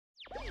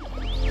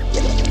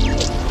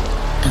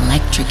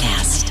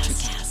Electrocast.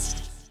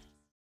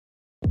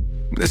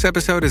 This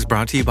episode is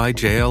brought to you by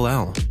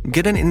JLL.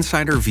 Get an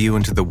insider view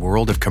into the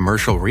world of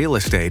commercial real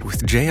estate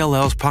with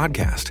JLL's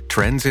podcast,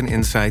 Trends and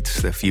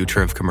Insights, the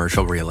Future of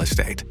Commercial Real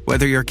Estate.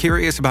 Whether you're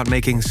curious about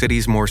making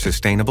cities more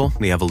sustainable,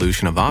 the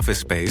evolution of office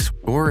space,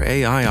 or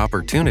AI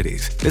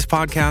opportunities, this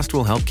podcast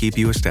will help keep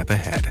you a step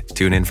ahead.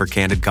 Tune in for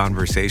candid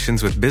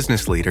conversations with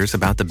business leaders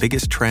about the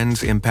biggest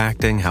trends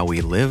impacting how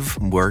we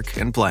live, work,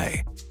 and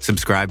play.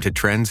 Subscribe to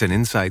Trends and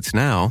Insights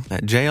now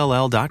at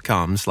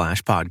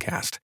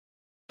jll.com/podcast.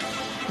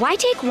 Why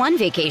take one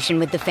vacation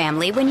with the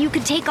family when you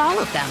could take all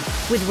of them?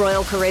 With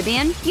Royal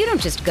Caribbean, you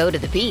don't just go to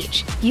the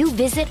beach. You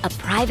visit a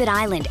private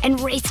island and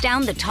race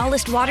down the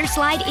tallest water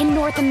slide in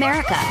North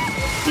America.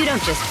 You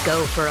don't just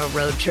go for a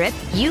road trip.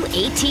 You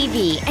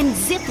ATV and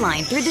zip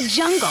line through the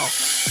jungle.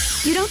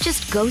 You don't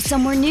just go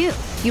somewhere new.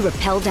 You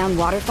rappel down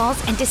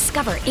waterfalls and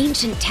discover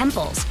ancient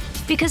temples.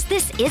 Because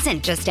this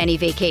isn't just any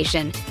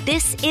vacation.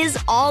 This is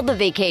all the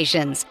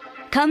vacations.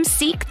 Come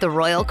seek the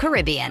Royal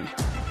Caribbean.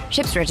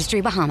 Ships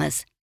Registry,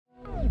 Bahamas.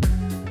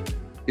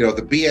 You know,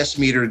 the BS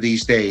meter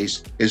these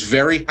days is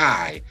very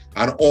high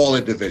on all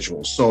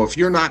individuals. So if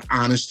you're not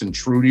honest and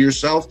true to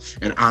yourself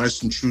and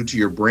honest and true to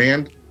your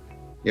brand,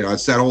 you know,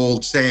 it's that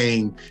old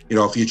saying, you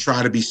know, if you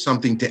try to be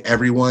something to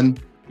everyone,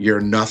 you're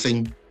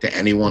nothing to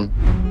anyone.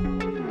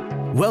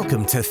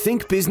 Welcome to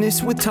Think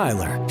Business with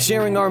Tyler,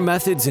 sharing our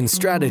methods and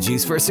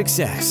strategies for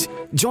success.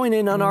 Join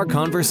in on our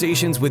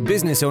conversations with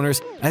business owners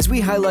as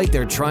we highlight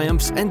their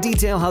triumphs and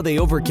detail how they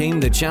overcame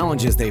the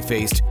challenges they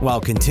faced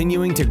while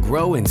continuing to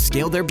grow and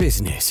scale their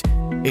business.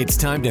 It's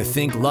time to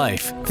think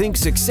life, think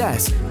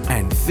success,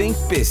 and think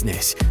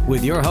business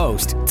with your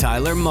host,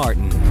 Tyler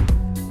Martin.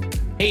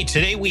 Hey,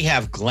 today we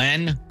have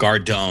Glenn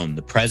Gardone,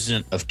 the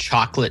president of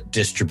Chocolate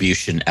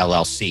Distribution,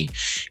 LLC.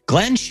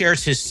 Glenn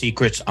shares his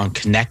secrets on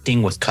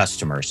connecting with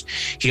customers.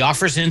 He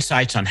offers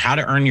insights on how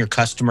to earn your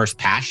customers'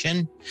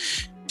 passion,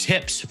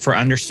 tips for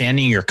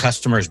understanding your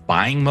customers'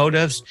 buying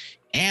motives,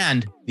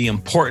 and the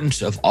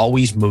importance of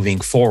always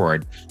moving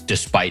forward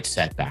despite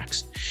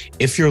setbacks.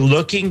 If you're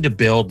looking to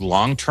build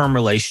long-term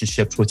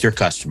relationships with your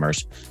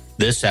customers,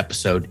 this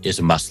episode is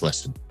a must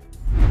listen.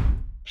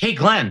 Hey,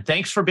 Glenn,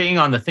 thanks for being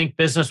on the Think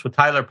Business with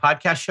Tyler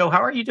podcast show.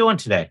 How are you doing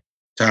today?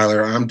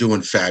 Tyler, I'm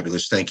doing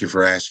fabulous. Thank you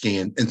for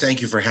asking. And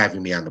thank you for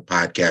having me on the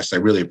podcast. I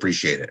really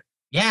appreciate it.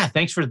 Yeah,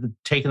 thanks for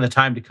taking the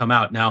time to come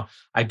out. Now,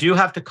 I do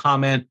have to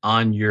comment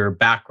on your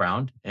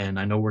background, and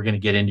I know we're going to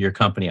get into your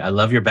company. I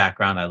love your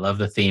background. I love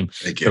the theme,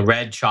 the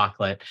red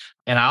chocolate.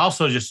 And I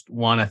also just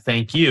want to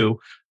thank you.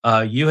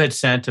 You had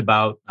sent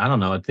about, I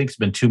don't know, I think it's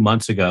been 2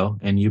 months ago,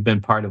 and you've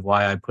been part of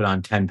why I put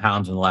on 10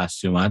 pounds in the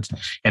last 2 months.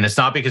 And it's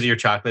not because of your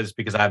chocolate, it's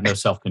because I have no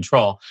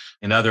self-control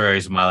in other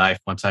areas of my life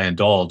once I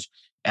indulge.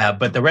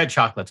 But the red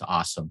chocolate's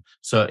awesome.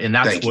 So, and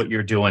that's what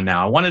you're doing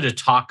now. I wanted to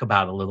talk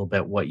about a little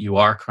bit what you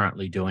are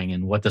currently doing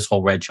and what this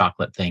whole red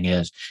chocolate thing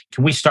is.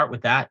 Can we start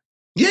with that?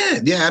 Yeah,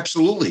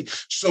 absolutely.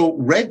 So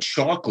red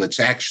chocolate's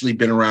actually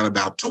been around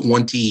about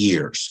 20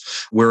 years.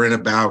 We're in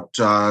about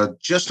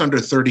just under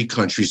 30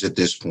 countries at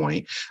this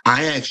point.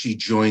 I actually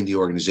joined the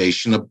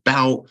organization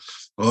about,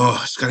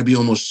 it's got to be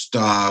almost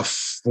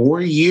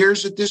 4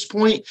 years at this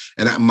point.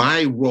 And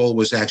my role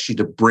was actually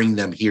to bring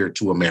them here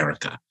to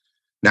America.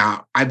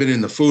 Now, I've been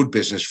in the food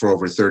business for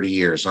over 30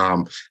 years.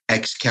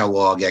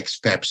 Ex-Kellogg,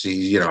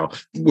 ex-Pepsi,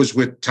 was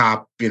with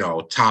top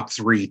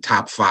 3,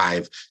 top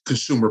 5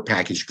 consumer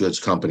packaged goods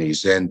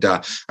companies. And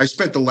I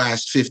spent the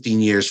last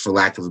 15 years, for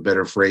lack of a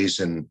better phrase,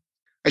 in,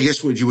 I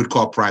guess what you would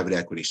call private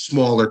equity,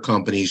 smaller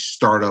companies,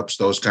 startups,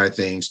 those kind of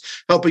things,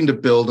 helping to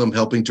build them,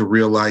 helping to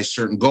realize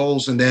certain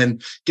goals, and then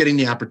getting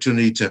the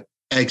opportunity to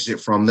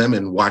exit from them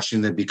and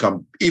watching them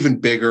become even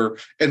bigger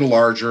and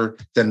larger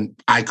than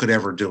I could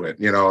ever do it.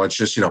 It's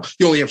just, you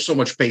only have so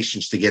much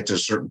patience to get to a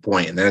certain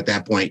point. And then at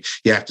that point,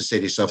 you have to say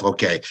to yourself,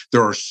 okay,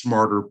 there are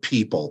smarter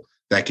people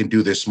that can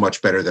do this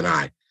much better than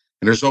I. And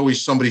there's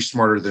always somebody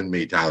smarter than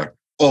me, Tyler.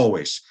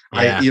 Always.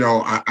 Yeah.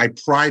 I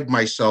pride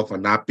myself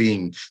on not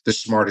being the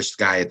smartest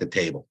guy at the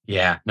table.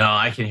 Yeah, no,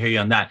 I can hear you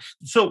on that.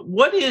 So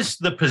what is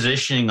the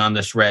positioning on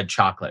this red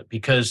chocolate?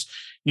 Because,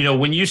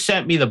 when you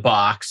sent me the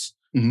box,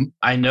 mm-hmm.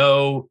 I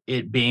know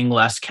it being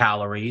less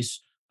calories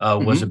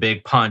was a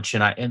big punch.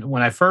 And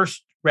when I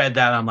first read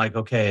that, I'm like,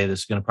 okay, this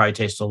is going to probably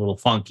taste a little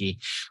funky.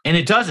 And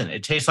it doesn't.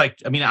 It tastes like,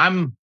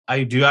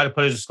 I do got to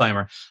put a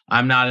disclaimer.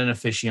 I'm not an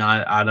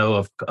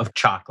aficionado of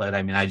chocolate.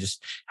 I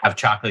just have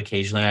chocolate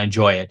occasionally. I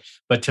enjoy it.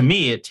 But to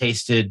me, it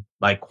tasted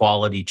like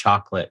quality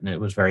chocolate, and it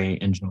was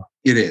very enjoyable.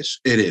 It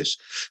is.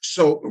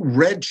 So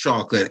red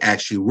chocolate,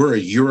 actually, we're a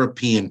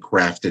European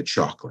crafted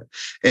chocolate.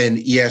 And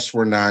yes,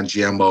 we're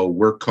non-GMO,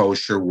 we're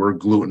kosher, we're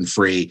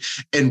gluten-free,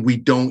 and we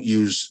don't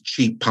use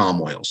cheap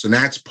palm oils. And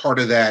that's part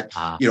of that,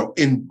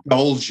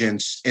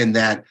 indulgence in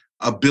that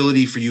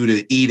ability for you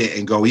to eat it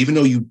and go, even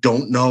though you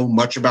don't know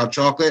much about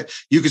chocolate,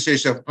 you can say to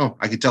yourself, oh,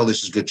 I can tell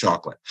this is good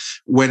chocolate.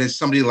 When it's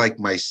somebody like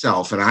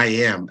myself, and I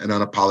am an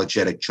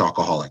unapologetic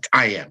chocoholic,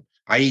 I am.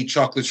 I eat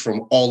chocolates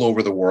from all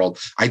over the world.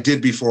 I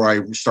did before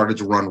I started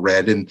to run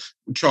Red, and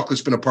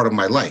chocolate's been a part of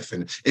my life,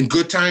 and in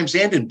good times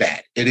and in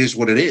bad. It is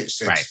what it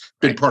is. It's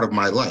been part of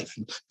my life.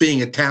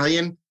 Being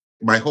Italian,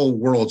 my whole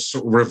world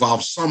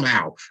revolves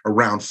somehow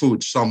around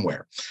food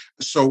somewhere.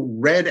 So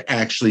Red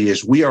actually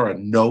is, we are a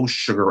no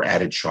sugar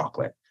added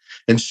chocolate.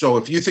 And so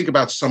if you think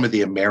about some of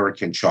the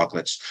American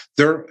chocolates,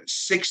 they're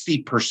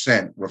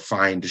 60%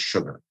 refined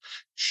sugar.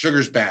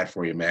 Sugar's bad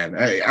for you, man.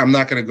 I'm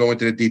not going to go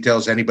into the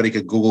details. Anybody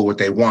could Google what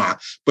they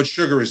want, but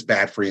sugar is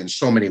bad for you in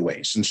so many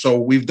ways. And so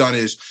what we've done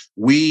is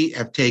we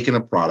have taken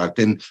a product,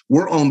 and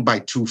we're owned by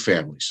two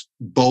families,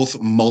 both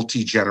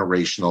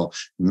multi-generational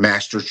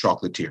master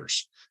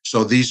chocolatiers.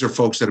 So these are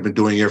folks that have been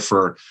doing it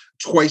for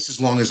twice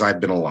as long as I've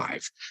been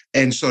alive.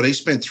 And so they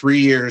spent 3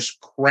 years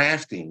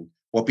crafting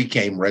what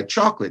became Red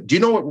chocolate. Do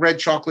you know what Red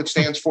chocolate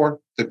stands for?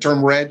 The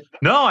term Red?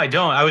 No, I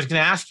don't. I was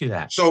going to ask you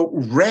that. So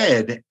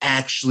Red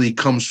actually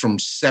comes from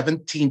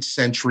 17th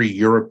century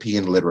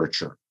European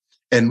literature.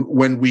 And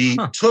when we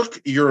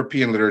took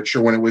European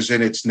literature, when it was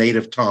in its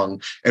native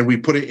tongue, and we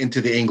put it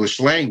into the English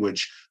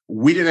language,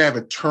 we didn't have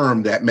a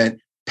term that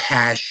meant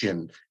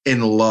passion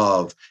and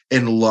love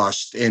and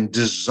lust and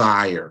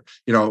desire.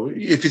 You know,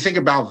 if you think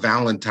about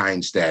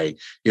Valentine's Day,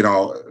 you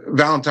know,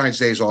 Valentine's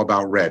Day is all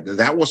about red.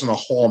 That wasn't a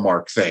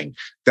Hallmark thing.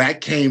 That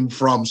came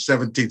from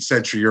 17th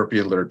century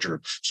European literature.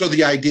 So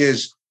the idea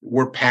is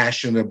we're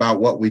passionate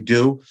about what we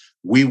do.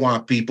 We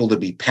want people to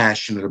be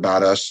passionate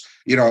about us.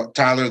 You know,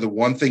 Tyler, the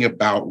one thing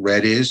about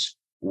Red is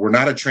we're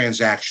not a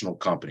transactional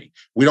company.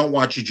 We don't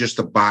want you just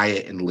to buy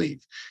it and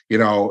leave. You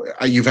know,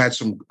 you've had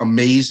some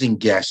amazing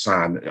guests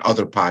on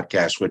other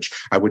podcasts, which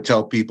I would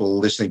tell people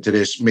listening to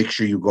this, make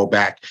sure you go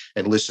back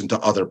and listen to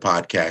other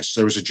podcasts.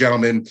 There was a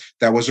gentleman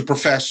that was a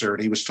professor,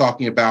 and he was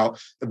talking about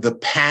the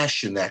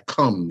passion that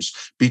comes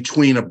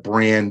between a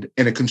brand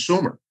and a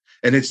consumer.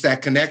 And it's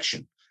that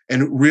connection.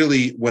 And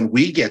really, when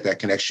we get that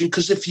connection,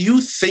 because if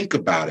you think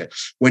about it,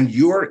 when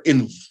you're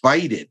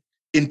invited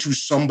into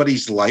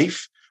somebody's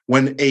life,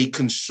 when a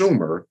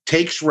consumer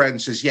takes Red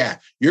and says, yeah,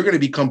 you're going to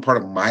become part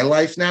of my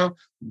life now,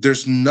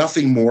 there's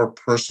nothing more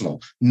personal,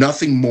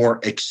 nothing more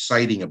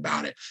exciting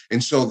about it.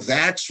 And so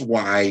that's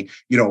why,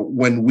 you know,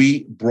 when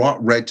we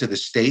brought Red to the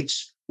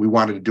States, we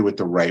wanted to do it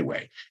the right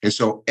way. And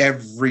so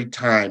every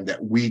time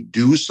that we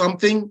do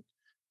something,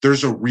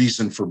 there's a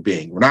reason for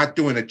being. We're not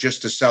doing it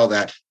just to sell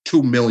that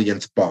 2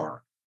 millionth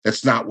bar.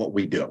 That's not what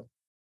we do.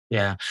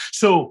 Yeah.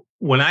 So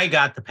when I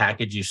got the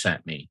package you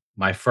sent me,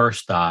 my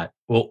first thought,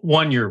 well,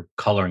 one, your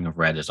coloring of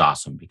Red is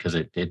awesome because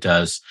it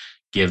does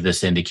give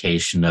this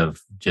indication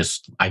of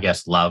just, I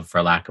guess, love,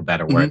 for lack of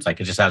better words. Like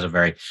it just has a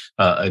very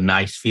a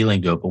nice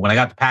feeling to it. But when I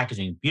got the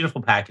packaging,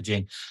 beautiful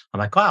packaging, I'm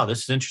like, wow,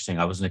 this is interesting.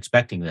 I wasn't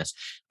expecting this.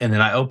 And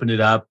then I opened it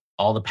up.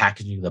 All the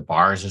packaging of the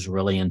bars is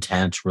really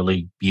intense,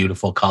 really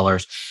beautiful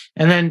colors.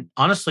 And then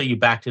honestly, you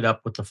backed it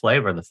up with the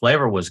flavor. The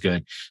flavor was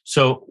good.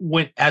 So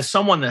when, as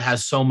someone that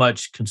has so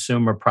much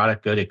consumer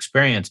product good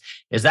experience,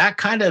 is that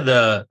kind of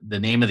the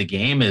name of the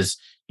game is,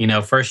 you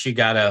know, first you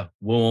got to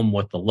woo them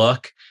with the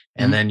look,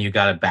 and then you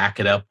got to back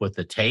it up with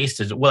the taste.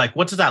 Is it, well, like,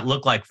 what does that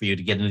look like for you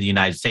to get into the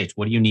United States?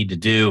 What do you need to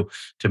do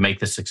to make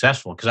this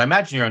successful? Because I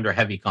imagine you're under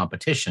heavy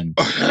competition.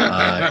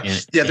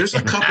 There's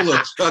a couple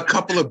of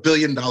 $1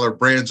 billion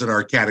brands in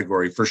our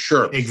category for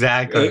sure.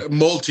 Exactly.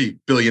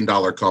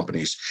 Multi-billion-dollar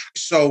companies.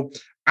 So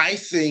I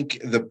think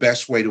the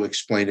best way to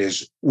explain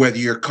is whether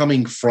you're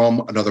coming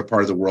from another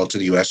part of the world to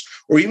the U.S.,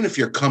 or even if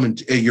you're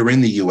you're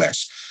in the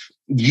U.S.,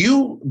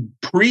 you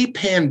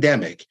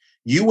pre-pandemic,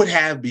 you would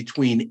have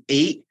between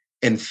 8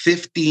 and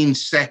 15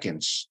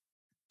 seconds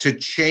to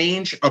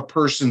change a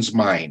person's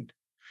mind.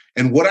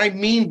 And what I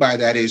mean by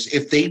that is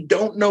if they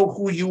don't know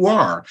who you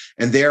are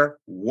and they're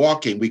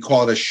walking, we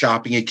call it a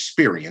shopping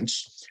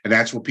experience. And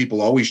that's what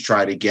people always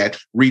try to get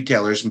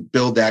retailers and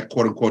build that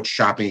quote unquote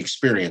shopping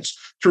experience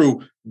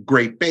through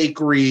great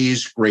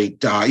bakeries, great,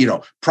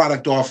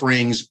 product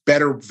offerings,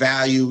 better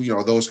value,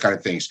 those kind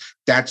of things.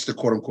 That's the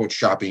quote unquote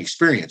shopping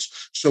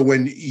experience. So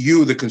when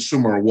you, the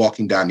consumer, are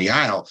walking down the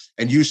aisle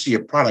and you see a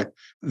product,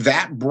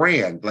 that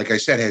brand, like I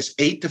said, has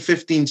 8 to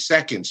 15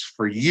 seconds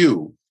for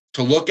you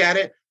to look at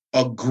it,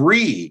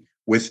 agree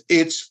with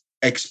its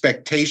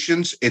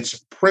expectations,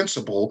 its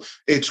principle,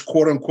 its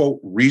quote unquote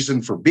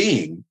reason for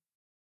being.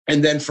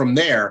 And then from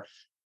there,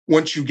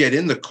 once you get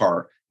in the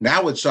cart,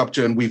 now it's up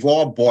to, and we've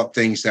all bought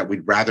things that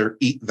we'd rather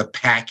eat the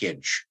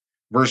package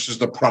versus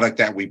the product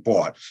that we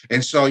bought.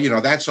 And so,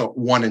 that's a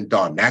one and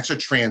done. That's a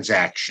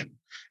transaction.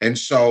 And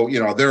so,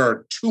 there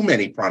are too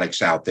many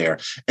products out there,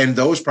 and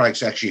those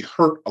products actually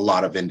hurt a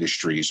lot of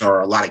industries, or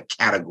a lot of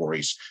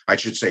categories, I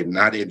should say,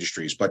 not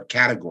industries, but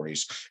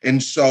categories.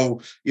 And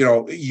so,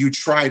 you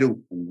try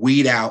to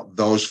weed out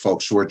those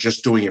folks who are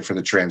just doing it for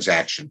the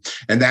transaction.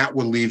 And that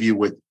will leave you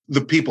with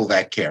the people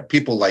that care,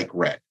 people like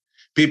Red,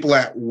 people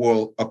that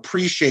will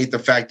appreciate the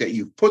fact that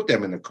you've put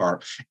them in the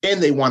cart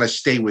and they want to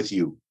stay with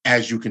you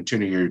as you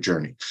continue your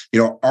journey.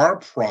 Our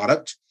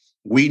product,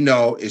 we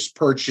know, is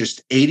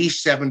purchased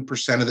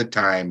 87% of the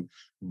time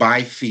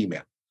by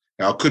female.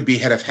 Now, it could be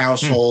head of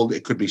household,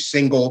 it could be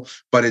single,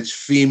 but it's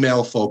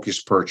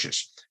female-focused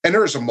purchase. And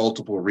there's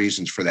multiple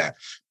reasons for that.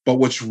 But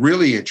what's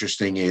really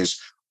interesting is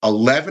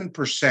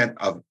 11%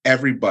 of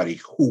everybody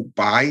who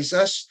buys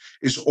us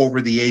is over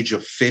the age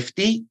of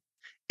 50,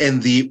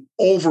 and the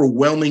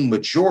overwhelming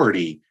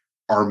majority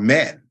are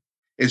men.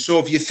 And so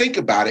if you think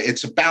about it,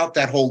 it's about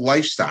that whole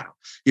lifestyle.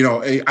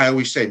 I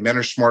always say men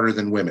are smarter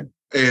than women.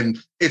 And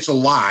it's a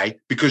lie,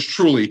 because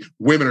truly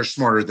women are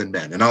smarter than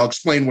men. And I'll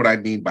explain what I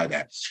mean by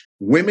that.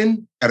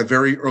 Women at a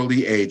very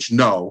early age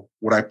know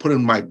what I put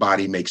in my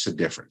body makes a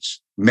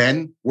difference.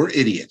 Men, we're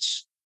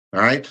idiots.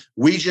 All right.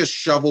 We just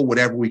shovel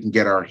whatever we can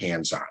get our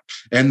hands on.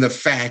 And the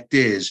fact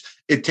is,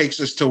 it takes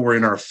us till we're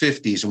in our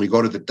 50s and we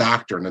go to the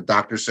doctor, and the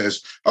doctor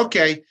says,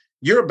 okay,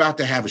 you're about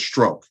to have a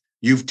stroke.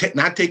 You've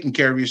not taken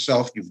care of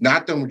yourself. You've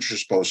not done what you're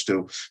supposed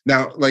to.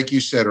 Now, like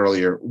you said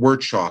earlier, we're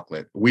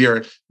chocolate.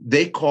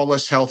 They call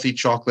us healthy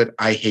chocolate.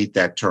 I hate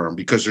that term,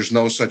 because there's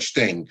no such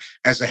thing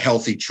as a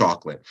healthy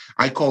chocolate.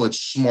 I call it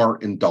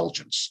smart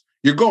indulgence.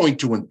 You're going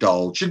to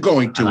indulge. You're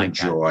going to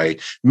enjoy.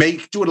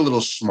 Do it a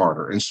little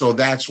smarter. And so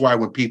that's why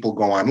when people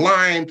go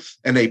online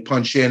and they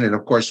punch in, and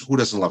of course, who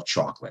doesn't love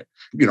chocolate?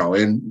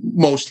 In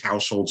most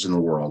households in the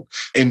world.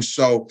 And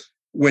so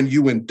when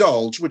you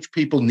indulge, which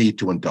people need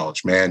to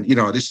indulge, man,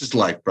 this is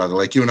life, brother.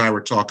 Like you and I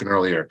were talking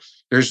earlier,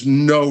 there's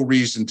no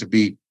reason to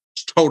be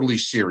totally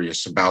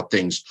serious about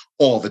things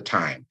all the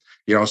time.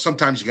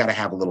 Sometimes you got to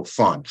have a little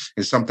fun,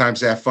 and sometimes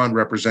that fun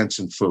represents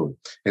in food.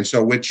 And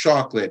so with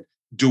chocolate,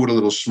 do it a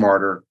little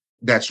smarter.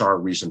 That's our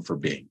reason for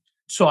being.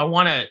 So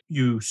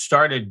you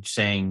started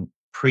saying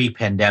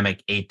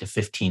pre-pandemic 8 to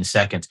 15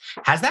 seconds.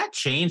 Has that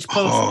changed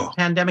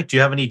post-pandemic? Do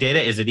you have any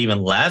data? Is it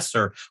even less,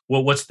 or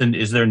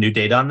is there new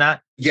data on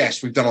that?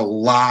 Yes, we've done a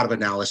lot of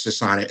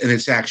analysis on it. And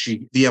it's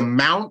actually the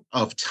amount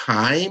of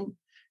time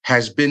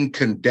has been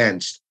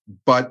condensed,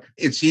 but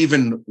it's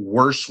even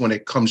worse when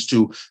it comes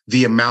to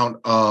the amount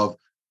of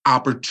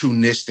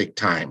opportunistic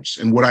times.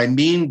 And what I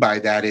mean by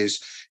that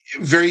is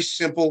very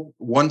simple,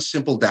 one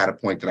simple data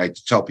point that I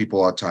tell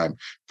people all the time.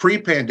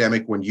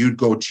 Pre-pandemic, when you'd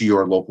go to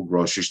your local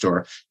grocery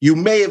store, you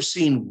may have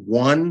seen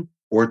 1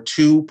 or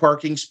 2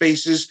 parking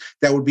spaces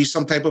that would be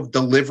some type of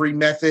delivery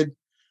method.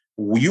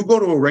 When you go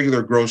to a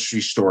regular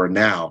grocery store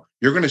now,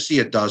 you're going to see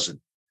a dozen.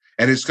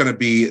 And it's going to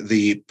be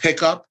the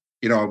pickup,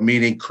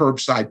 meaning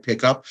curbside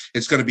pickup.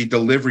 It's going to be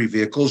delivery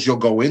vehicles. You'll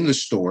go in the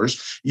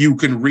stores. You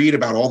can read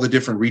about all the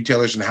different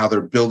retailers and how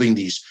they're building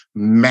these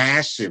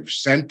massive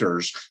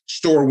centers,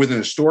 store within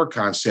a store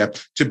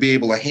concept, to be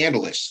able to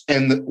handle this.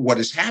 And what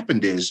has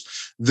happened is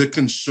the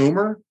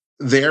consumer,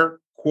 their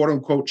quote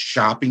unquote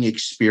shopping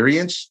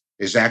experience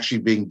is actually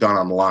being done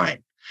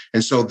online.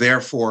 And so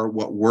therefore,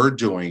 what we're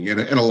doing, and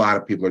a lot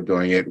of people are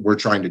doing it, we're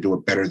trying to do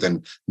it better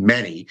than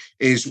many,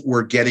 is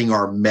we're getting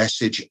our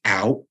message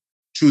out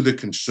to the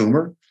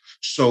consumer.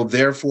 So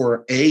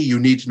therefore, A, you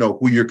need to know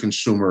who your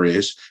consumer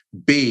is.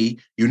 B,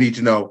 you need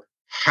to know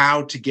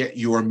how to get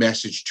your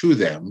message to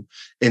them.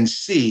 And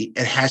C,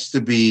 it has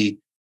to be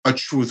a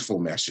truthful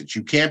message.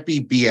 You can't be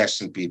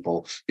BSing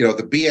people. The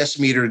BS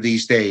meter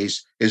these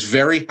days is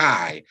very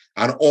high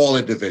on all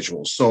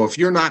individuals. So if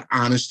you're not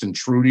honest and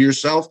true to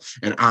yourself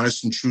and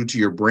honest and true to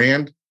your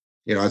brand,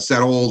 it's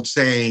that old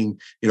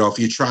saying, if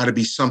you try to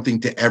be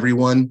something to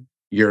everyone,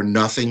 you're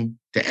nothing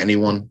to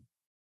anyone.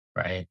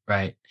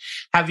 Right.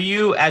 Have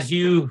you, as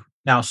you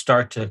now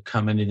start to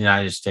come into the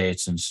United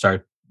States and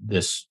start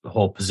this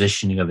whole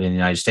positioning of it in the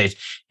United States,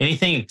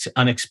 anything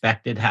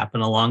unexpected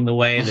happen along the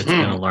way that's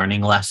been a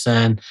learning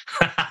lesson?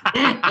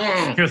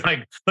 You're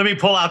like, let me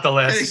pull out the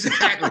list.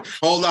 Exactly.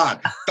 Hold on.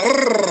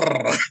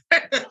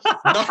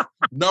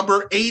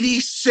 Number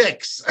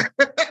 86.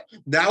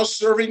 Now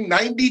serving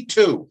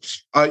 92.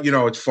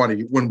 It's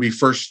funny. When we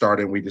first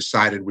started, we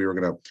decided we were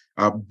going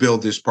to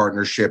build this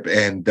partnership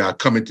and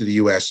come into the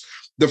U.S.,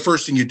 the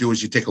first thing you do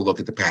is you take a look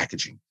at the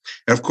packaging.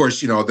 And of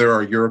course, there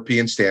are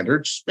European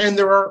standards and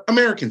there are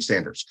American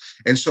standards.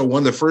 And so one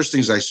of the first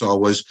things I saw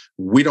was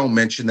we don't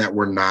mention that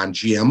we're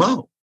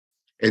non-GMO.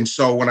 And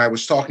so when I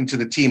was talking to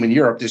the team in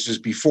Europe, this is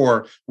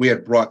before we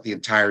had brought the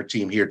entire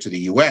team here to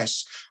the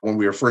US. When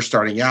we were first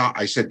starting out,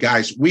 I said,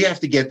 guys, we have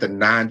to get the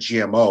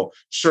non-GMO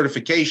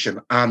certification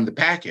on the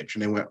package.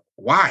 And they went,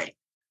 why?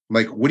 I'm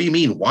like, what do you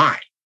mean, why?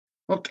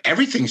 Look,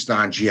 everything's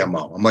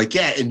non-GMO. I'm like,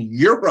 yeah, in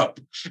Europe,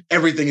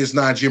 everything is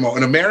non-GMO.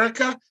 In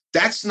America,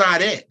 that's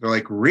not it. They're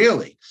like,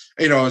 really?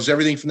 Is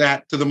everything from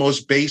that to the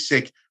most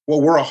basic,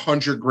 well, we're a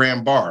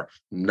 100-gram bar.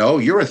 No,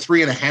 you're a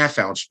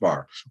 3.5-ounce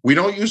bar. We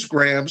don't use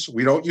grams.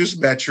 We don't use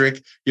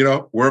metric.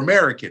 We're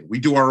American. We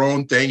do our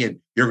own thing, and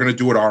you're going to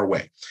do it our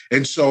way.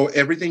 And so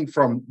everything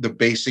from the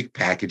basic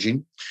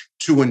packaging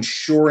to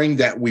ensuring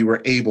that we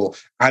were able,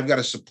 I've got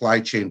a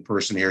supply chain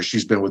person here.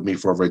 She's been with me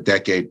for over a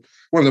decade.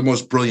 One of the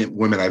most brilliant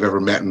women I've ever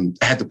met and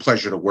had the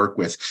pleasure to work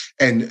with.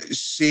 And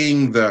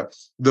seeing the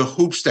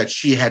hoops that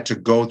she had to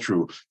go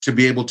through to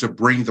be able to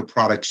bring the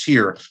products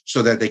here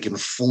so that they can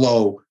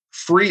flow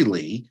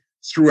freely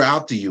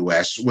throughout the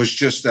U.S. was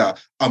just a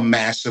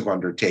massive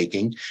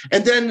undertaking.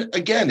 And then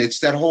again, it's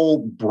that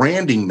whole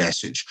branding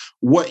message.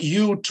 What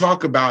you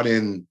talk about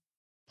in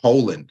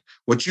Poland,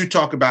 what you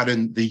talk about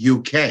in the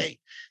UK,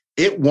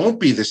 it won't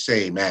be the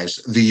same as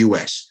the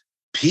US.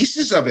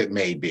 Pieces of it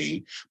may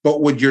be,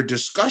 but what your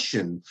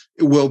discussion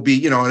will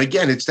be, and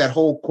again, it's that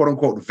whole quote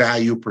unquote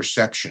value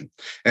perception.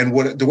 And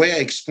the way I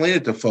explain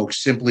it to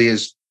folks simply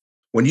is,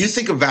 when you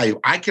think of value,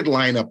 I could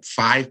line up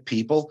 5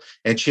 people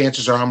and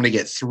chances are I'm going to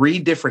get 3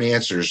 different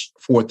answers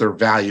for what their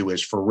value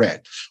is for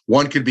Red.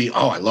 One could be,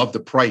 oh, I love the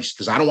price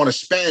because I don't want to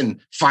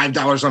spend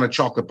 $5 on a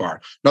chocolate bar.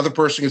 Another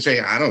person can say,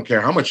 I don't care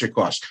how much it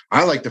costs.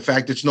 I like the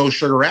fact it's no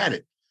sugar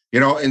added.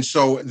 And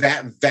so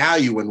that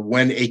value, and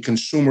when a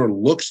consumer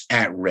looks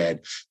at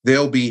Red,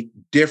 there'll be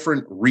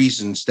different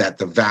reasons that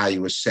the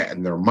value is set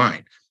in their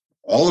mind.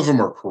 All of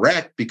them are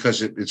correct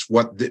because it's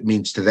what it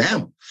means to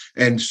them.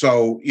 And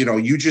so,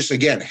 you just,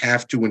 again,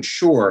 have to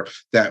ensure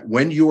that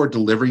when you are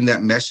delivering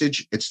that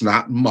message, it's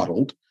not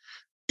muddled,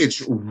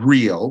 it's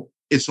real,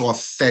 it's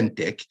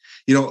authentic.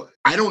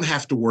 I don't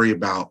have to worry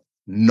about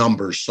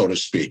numbers, so to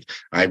speak.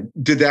 I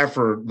did that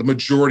for the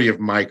majority of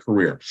my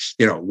career.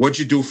 What'd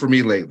you do for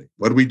me lately?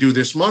 What do we do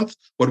this month?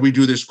 What do we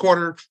do this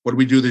quarter? What do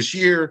we do this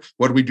year?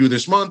 What do we do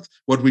this month?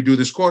 What do we do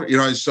this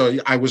quarter? So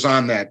I was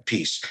on that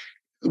piece.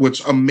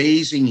 What's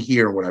amazing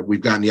here, what we've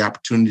gotten the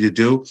opportunity to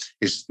do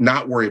is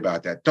not worry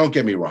about that. Don't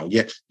get me wrong.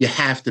 You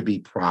have to be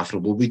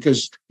profitable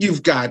because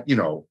you've got,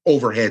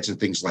 overheads and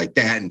things like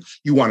that, and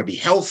you want to be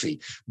healthy.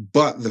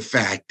 But the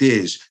fact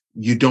is,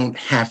 you don't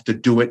have to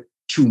do it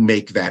to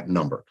make that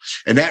number.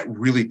 And that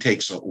really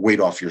takes a weight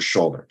off your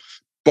shoulder.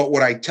 But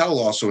what I tell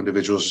also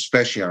individuals,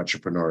 especially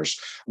entrepreneurs,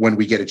 when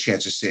we get a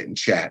chance to sit and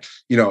chat,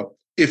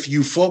 if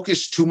you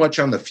focus too much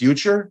on the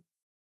future,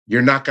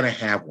 you're not going to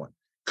have one,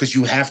 because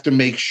you have to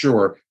make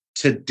sure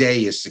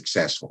today is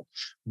successful.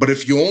 But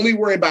if you only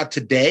worry about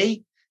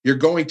today, you're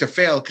going to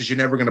fail because you're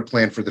never going to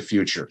plan for the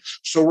future.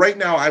 So right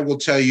now, I will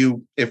tell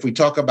you, if we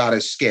talk about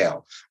a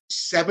scale,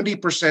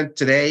 70%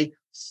 today,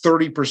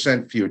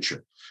 30%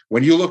 future.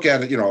 When you look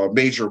at a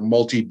major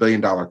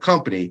multi-billion-dollar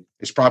company,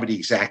 it's probably the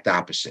exact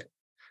opposite.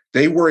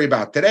 They worry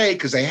about today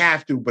because they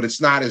have to, but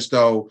it's not as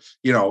though,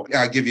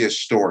 I'll give you a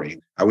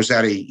story. I was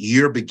at a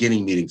year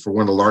beginning meeting for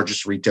one of the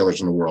largest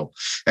retailers in the world.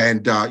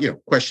 And,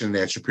 question and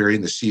answer period,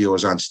 and the CEO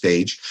was on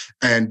stage.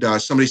 And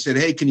somebody said,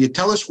 hey, can you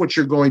tell us what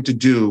you're going to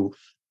do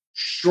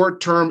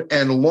short-term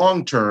and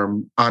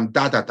long-term on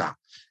da-da-da?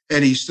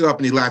 And he stood up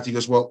and he laughed. He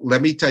goes, well,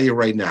 let me tell you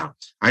right now.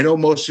 I know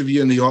most of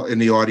you in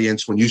the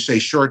audience, when you say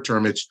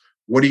short-term, it's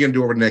what are you going to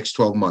do over the next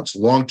 12 months?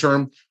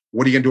 Long-term,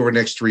 what are you going to do over the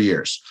next 3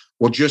 years?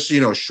 Well, just so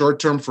you know,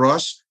 short-term for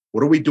us,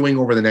 what are we doing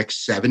over the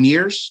next 7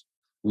 years?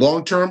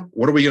 Long-term,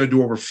 what are we going to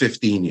do over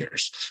 15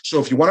 years? So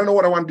if you want to know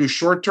what I want to do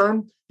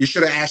short-term, you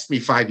should have asked me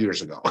 5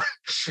 years ago.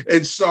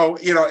 And so,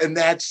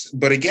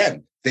 but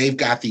again, they've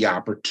got the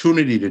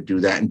opportunity to do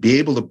that and be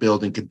able to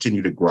build and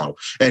continue to grow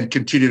and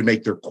continue to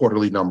make their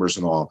quarterly numbers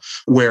and all.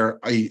 Where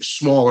a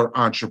smaller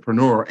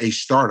entrepreneur, a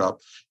startup,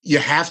 you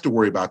have to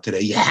worry about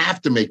today. You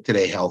have to make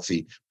today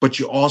healthy, but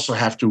you also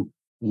have to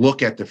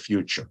look at the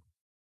future.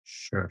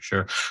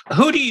 Sure.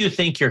 Who do you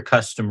think your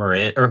customer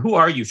is, or who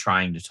are you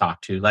trying to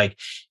talk to? Like,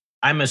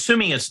 I'm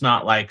assuming it's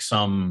not like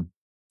some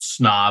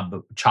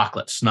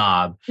chocolate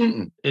snob.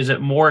 Mm-mm. Is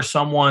it more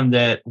someone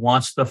that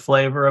wants the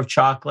flavor of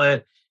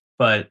chocolate,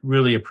 but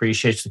really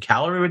appreciates the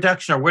calorie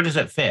reduction, or where does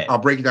it fit? I'll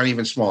break it down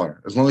even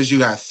smaller. As long as you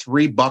got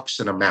 $3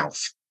 in a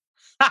mouth.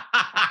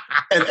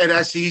 And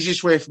that's the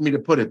easiest way for me to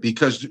put it,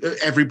 because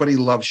everybody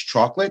loves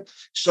chocolate.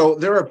 So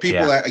there are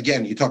people that,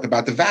 again, you talk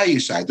about the value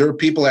side. There are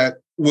people that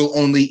will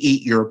only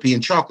eat European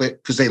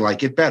chocolate because they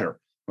like it better.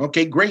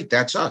 Okay, great.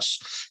 That's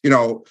us.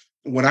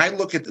 When I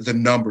look at the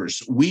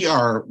numbers, we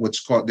are what's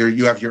called there.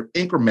 You have your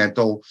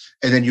incremental,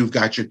 and then you've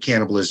got your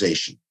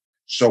cannibalization.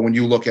 So when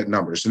you look at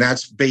numbers, and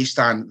that's based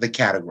on the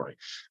category,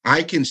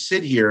 I can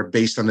sit here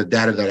based on the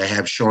data that I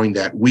have showing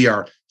that we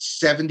are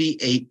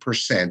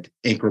 78%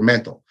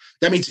 incremental.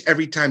 That means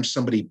every time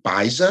somebody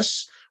buys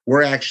us,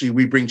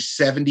 we bring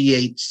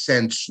 78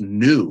 cents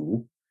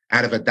new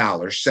out of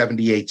 $1,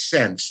 78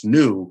 cents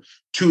new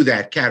to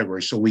that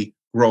category. So we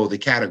grow the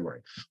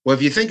category. Well,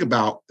 if you think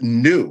about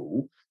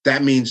new,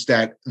 that means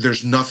that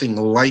there's nothing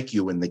like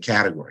you in the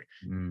category.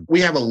 Mm. We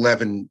have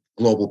 11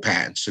 global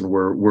patents, and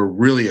we're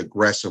really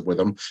aggressive with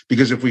them,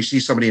 because if we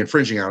see somebody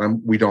infringing on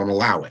them, we don't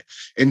allow it.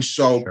 And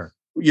so, sure,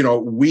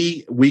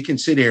 we can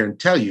sit here and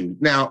tell you.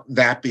 Now,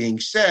 that being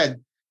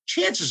said,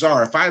 chances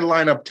are if I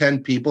line up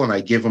 10 people and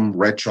I give them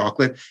red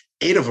chocolate,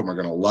 8 of them are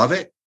going to love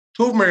it.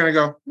 2 of them are going to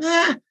go,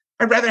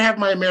 I'd rather have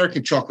my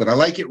American chocolate. I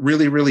like it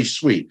really, really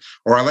sweet.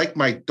 Or I like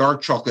my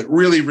dark chocolate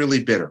really,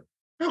 really bitter.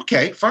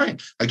 Okay, fine.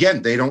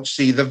 Again, they don't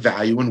see the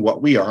value in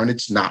what we are, and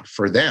it's not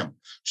for them.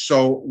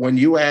 So when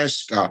you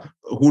ask,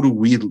 who do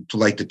we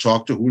like to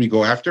talk to? Who do you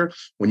go after?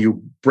 When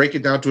you break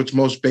it down to its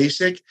most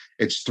basic,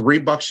 it's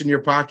 $3 in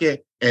your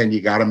pocket and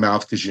you got a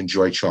mouth because you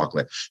enjoy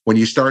chocolate. When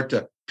you start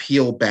to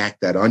peel back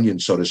that onion,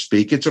 so to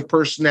speak, it's a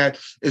person that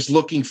is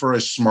looking for a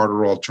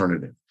smarter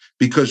alternative,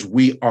 because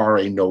we are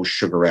a no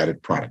sugar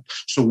added product.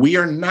 So we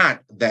are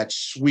not that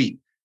sweet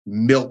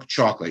milk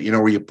chocolate,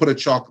 where you put a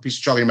piece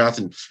of chocolate in your mouth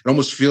and it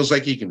almost feels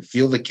like you can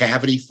feel the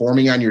cavity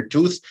forming on your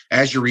tooth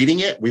as you're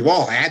eating it. We've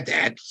all had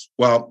that.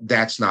 Well,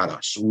 that's not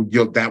us.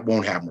 That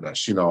won't happen with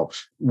us.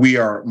 We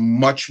are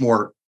much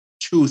more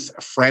tooth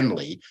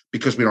friendly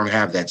because we don't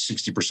have that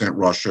 60%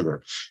 raw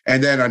sugar.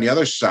 And then on the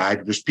other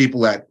side, there's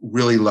people that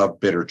really love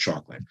bitter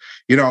chocolate.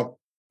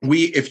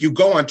 If you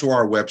go onto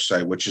our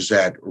website, which is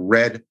at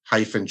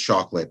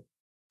red-chocolate.com,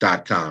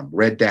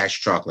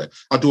 red-chocolate.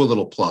 I'll do a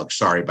little plug.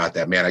 Sorry about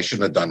that, man. I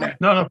shouldn't have done that.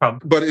 No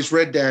problem. But it's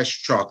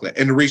red-chocolate.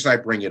 And the reason I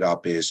bring it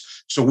up is,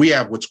 so we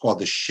have what's called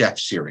the Chef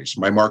Series.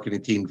 My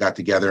marketing team got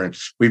together and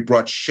we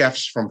brought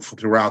chefs from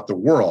throughout the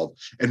world,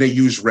 and they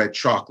use red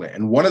chocolate.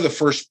 And one of the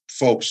first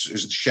folks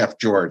is Chef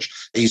George.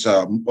 He's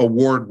an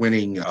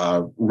award-winning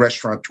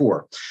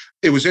restaurateur.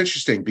 It was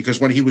interesting because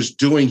when he was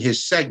doing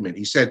his segment,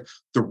 he said,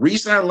 the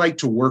reason I like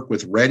to work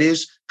with red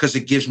is because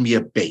it gives me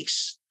a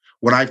base.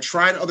 When I've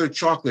tried other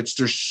chocolates,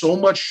 there's so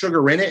much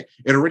sugar in it,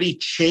 it already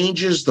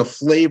changes the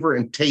flavor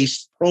and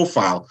taste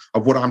profile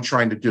of what I'm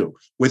trying to do.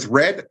 With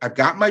red, I've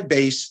got my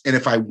base, and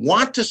if I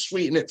want to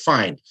sweeten it,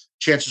 fine.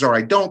 Chances are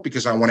I don't,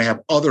 because I want to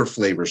have other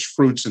flavors,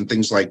 fruits and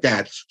things like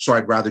that. So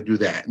I'd rather do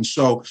that. And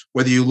so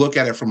whether you look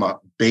at it from a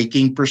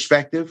baking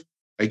perspective,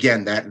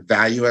 again, that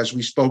value, as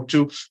we spoke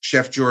to,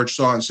 Chef George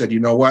saw and said, you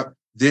know what?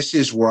 This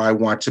is where I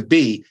want to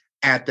be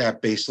at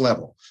that base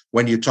level.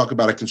 When you talk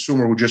about a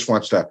consumer who just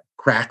wants to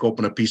crack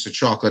open a piece of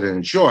chocolate and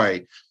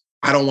enjoy,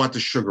 I don't want the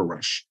sugar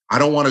rush. I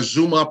don't want to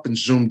zoom up and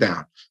zoom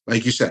down.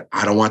 Like you said,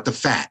 I don't want the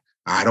fat.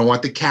 I don't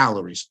want the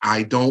calories.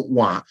 But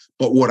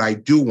what I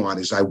do want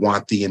is I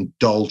want the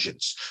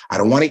indulgence. I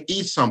don't want to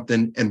eat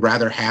something and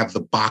rather have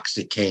the box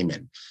it came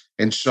in.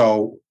 And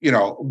so,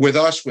 with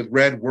us, with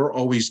Red, we're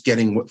always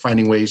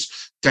finding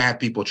ways to have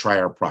people try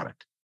our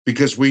product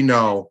because we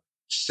know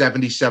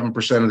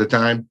 77% of the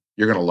time,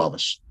 you're going to love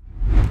us.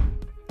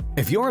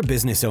 If you're a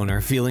business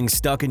owner feeling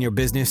stuck in your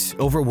business,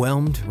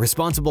 overwhelmed,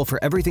 responsible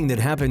for everything that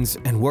happens,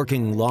 and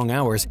working long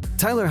hours,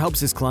 Tyler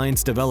helps his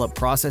clients develop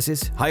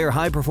processes, hire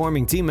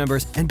high-performing team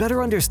members, and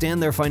better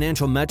understand their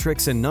financial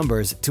metrics and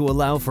numbers to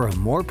allow for a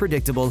more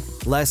predictable,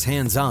 less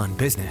hands-on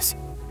business.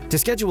 To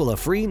schedule a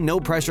free,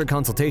 no-pressure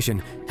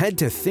consultation, head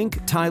to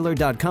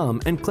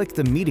thinktyler.com and click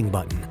the meeting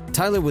button.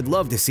 Tyler would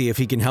love to see if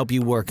he can help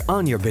you work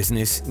on your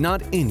business,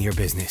 not in your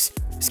business.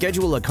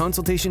 Schedule a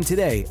consultation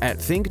today at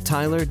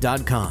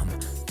thinktyler.com.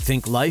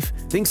 Think life,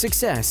 think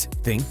success,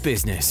 think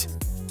business.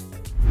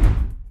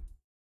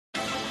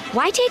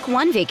 Why take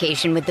one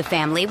vacation with the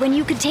family when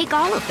you could take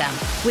all of them?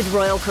 With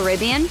Royal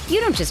Caribbean, you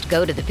don't just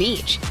go to the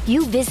beach.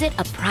 You visit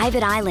a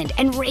private island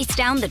and race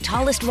down the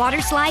tallest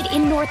water slide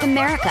in North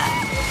America.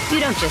 You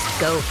don't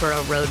just go for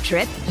a road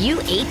trip. You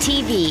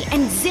ATV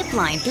and zip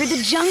line through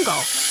the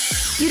jungle.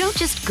 You don't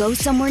just go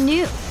somewhere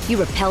new.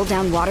 You rappel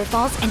down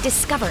waterfalls and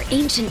discover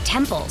ancient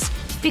temples.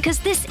 Because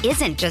this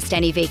isn't just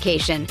any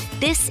vacation.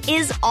 This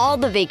is all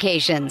the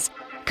vacations.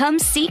 Come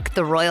seek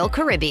the Royal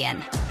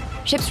Caribbean.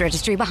 Ships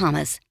Registry,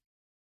 Bahamas.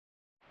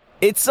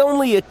 It's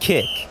only a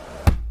kick,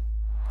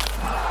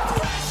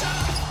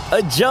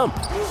 a jump,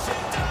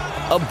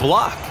 a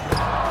block.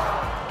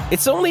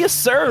 It's only a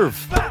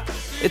serve.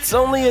 It's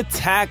only a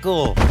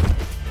tackle,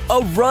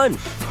 a run.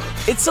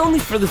 It's only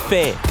for the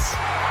fans.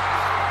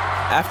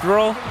 After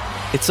all,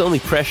 it's only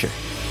pressure.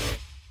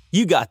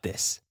 You got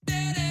this.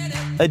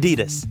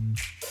 Adidas.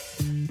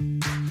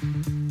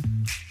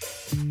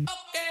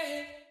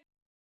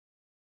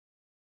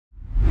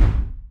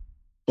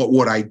 But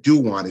what I do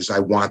want is I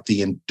want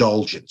the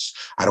indulgence.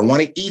 I don't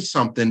want to eat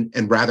something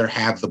and rather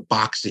have the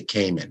box it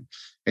came in.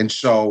 And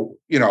so,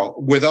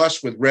 with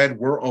us, with Red,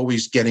 we're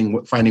always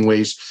finding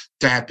ways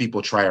to have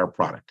people try our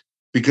product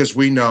because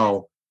we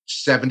know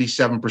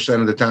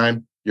 77% of the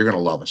time, you're going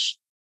to love us.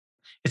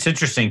 It's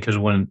interesting because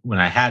when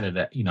I had it,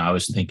 I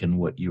was thinking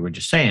what you were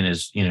just saying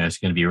is, it's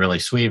going to be a really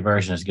sweet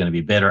version. It's going to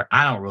be bitter.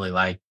 I don't really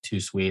like too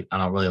sweet. I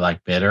don't really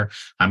like bitter.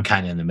 I'm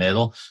kind of in the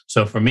middle.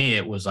 So for me,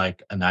 it was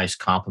like a nice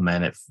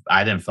compliment.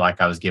 I didn't feel like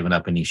I was giving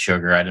up any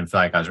sugar. I didn't feel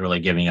like I was really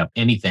giving up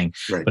anything,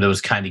 right. But it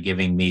was kind of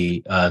giving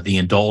me the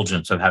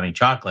indulgence of having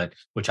chocolate,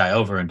 which I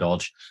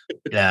overindulge,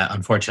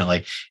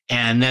 unfortunately.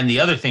 And then the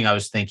other thing I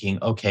was thinking,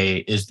 okay,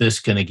 is this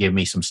going to give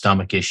me some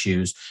stomach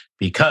issues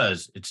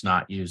because it's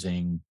not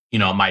using...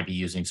 it might be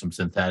using some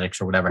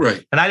synthetics or whatever.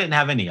 Right. And I didn't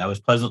have any. I was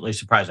pleasantly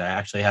surprised. I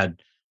actually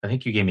had, I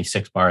think you gave me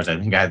 6 bars. I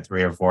think I had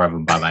 3 or 4 of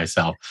them by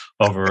myself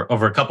over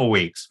a couple of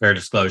weeks, fair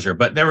disclosure,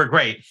 but they were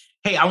great.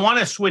 Hey, I want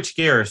to switch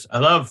gears. I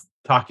love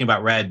talking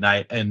about Red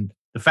and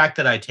the fact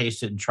that I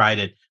tasted and tried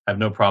it, I have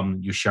no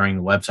problem you sharing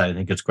the website. I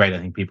think it's great. I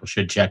think people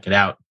should check it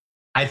out.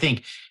 I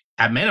think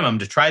at minimum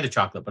to try the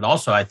chocolate, but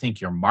also I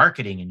think your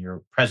marketing and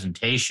your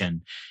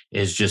presentation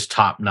is just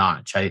top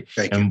notch.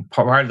 And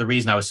part of the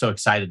reason I was so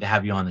excited to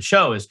have you on the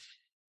show is,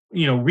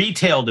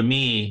 retail to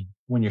me,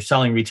 when you're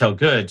selling retail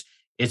goods,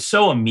 it's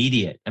so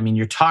immediate. I mean,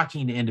 you're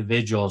talking to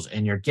individuals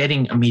and you're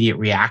getting immediate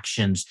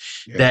reactions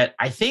that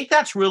I think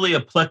that's really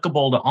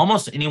applicable to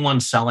almost anyone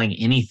selling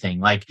anything.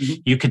 Like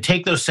you could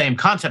take those same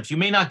concepts. You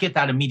may not get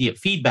that immediate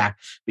feedback,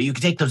 but you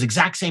could take those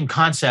exact same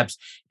concepts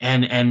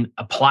and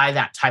apply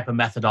that type of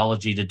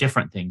methodology to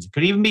different things. It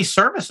could even be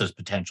services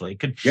potentially.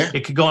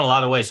 It could go in a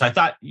lot of ways. So I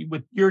thought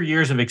with your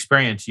years of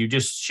experience, you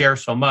just share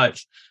so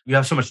much. You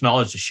have so much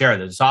knowledge to share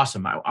that it's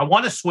awesome. I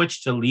want to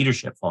switch to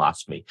leadership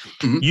philosophy.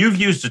 You've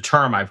used a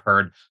term I've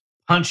heard,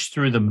 punch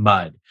through the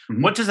mud.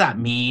 What does that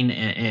mean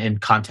in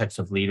context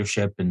of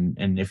leadership?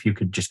 And if you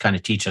could just kind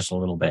of teach us a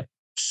little bit.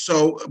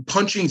 So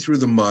punching through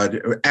the mud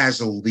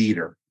as a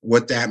leader,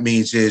 what that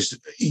means is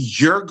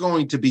you're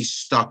going to be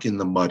stuck in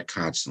the mud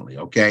constantly,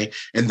 okay?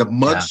 And the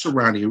mud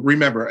surrounding you.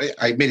 Remember,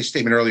 I made a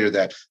statement earlier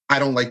that I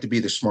don't like to be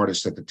the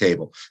smartest at the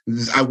table.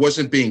 I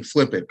wasn't being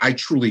flippant. I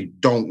truly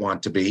don't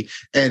want to be.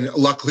 And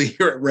luckily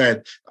here at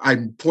Red,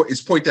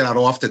 it's pointed out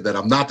often that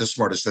I'm not the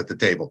smartest at the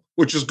table,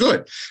 which is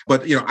good.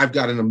 But, I've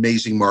got an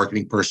amazing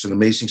marketing person,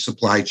 amazing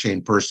supply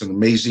chain person,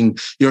 amazing,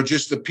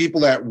 just the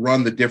people that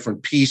run the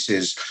different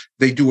pieces,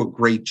 they do a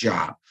great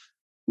job.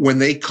 When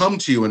they come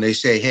to you and they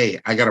say, hey,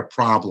 I got a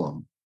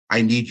problem,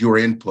 I need your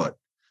input,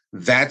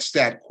 that's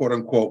that quote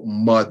unquote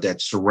mud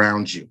that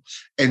surrounds you.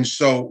 And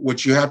so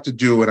what you have to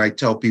do, and I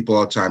tell people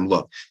all the time,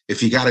 look,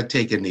 if you got to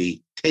take a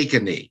knee, take a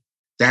knee.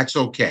 That's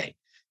okay.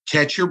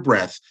 Catch your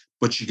breath,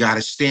 but you got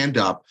to stand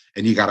up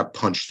and you got to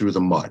punch through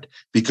the mud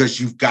because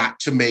you've got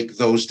to make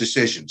those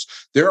decisions.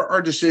 There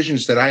are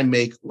decisions that I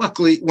make.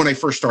 Luckily, when I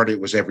first started,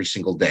 it was every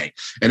single day,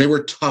 and they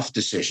were tough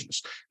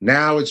decisions.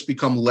 Now it's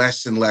become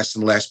less and less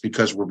and less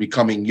because we're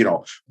becoming,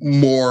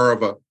 more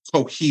of a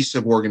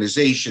cohesive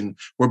organization.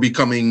 We're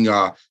becoming,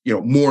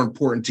 more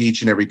important to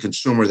each and every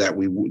consumer that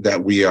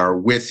we are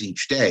with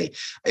each day.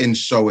 And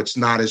so it's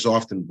not as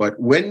often. But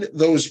when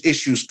those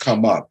issues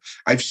come up,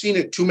 I've seen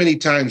it too many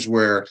times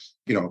where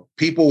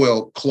people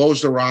will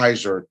close their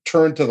eyes or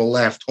turn to the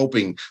left,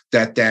 hoping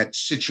that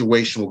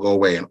situation will go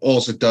away. And all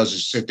it does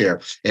is sit there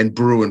and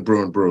brew and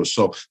brew and brew.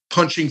 So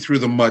punching through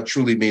the mud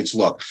truly means,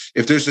 look,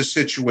 if there's a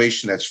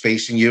situation that's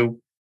facing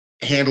you,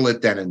 handle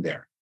it then and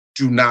there.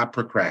 Do not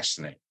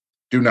procrastinate.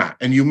 Do not.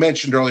 And you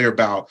mentioned earlier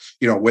about,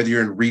 whether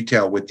you're in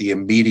retail with the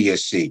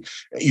immediacy,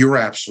 you're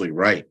absolutely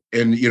right.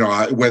 And,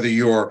 whether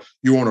you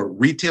own a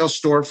retail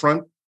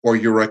storefront or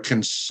you're a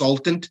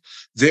consultant,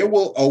 there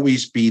will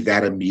always be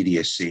that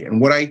immediacy. And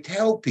what I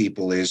tell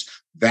people is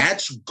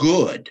that's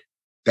good.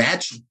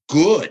 That's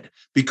good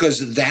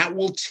because that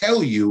will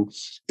tell you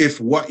if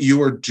what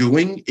you are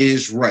doing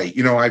is right.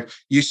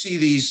 You see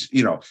these,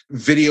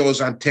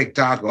 videos on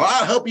TikTok,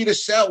 I'll help you to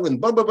sell and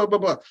blah, blah, blah, blah,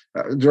 blah.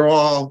 They're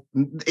all,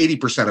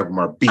 80% of them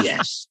are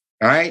BS.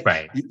 All right.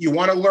 Right. You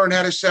want to learn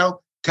how to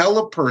sell? Tell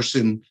a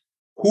person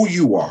who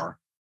you are.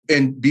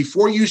 And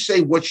before you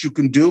say what you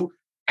can do,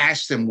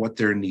 ask them what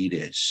their need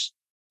is,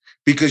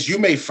 because you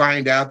may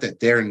find out that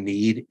their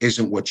need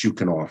isn't what you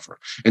can offer.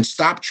 And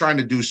stop trying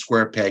to do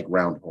square peg,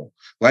 round hole.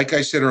 Like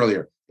I said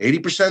earlier,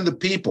 80% of the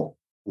people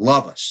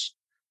love us.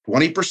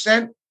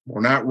 20%,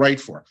 we're not right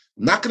for.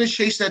 I'm not going to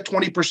chase that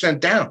 20%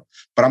 down,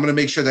 but I'm going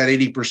to make sure that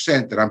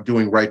 80% that I'm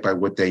doing right by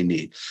what they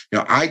need.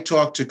 I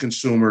talk to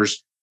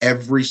consumers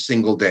every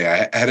single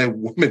day. I had a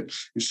woman.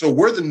 So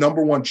we're the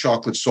number one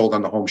chocolate sold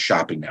on the Home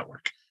Shopping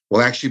Network.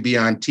 We'll actually be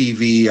on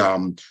TV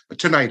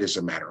tonight, as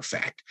a matter of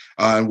fact.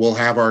 And we'll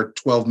have our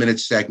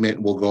 12-minute segment.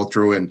 And we'll go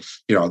through and,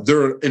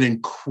 they're an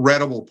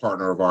incredible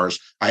partner of ours.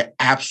 I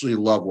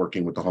absolutely love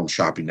working with the Home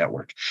Shopping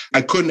Network.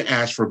 I couldn't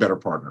ask for a better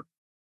partner.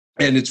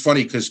 And it's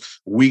funny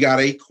because we got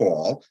a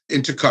call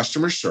into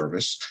customer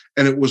service,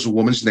 and it was a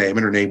woman's name,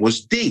 and her name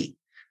was Dee.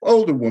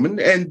 Older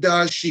woman. And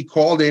she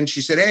called in.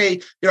 She said,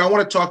 hey, I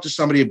want to talk to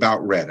somebody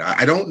about Red.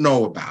 I don't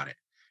know about it.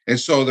 And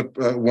so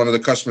one of the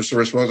customer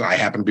service was, I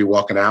happened to be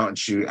walking out,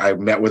 and I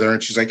met with her,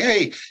 and she's like,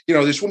 hey,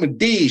 this woman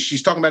D,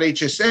 she's talking about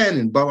HSN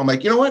and blah. I'm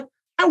like, you know what?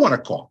 I want to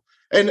call.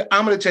 And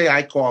I'm going to tell you,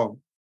 I call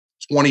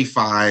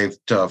 25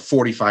 to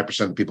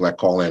 45% of the people that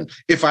call in.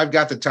 If I've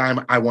got the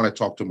time, I want to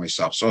talk to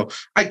myself. So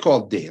I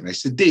called D, and I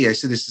said, D,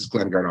 this is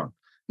Glenn Gardone.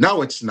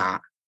 No, it's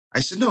not.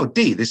 I said, no,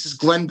 D, this is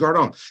Glenn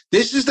Gardone.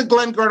 This is the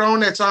Glenn Gardone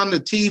that's on the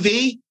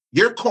TV.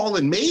 You're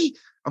calling me?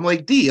 I'm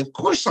like, D, of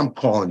course I'm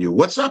calling you.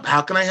 What's up?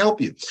 How can I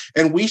help you?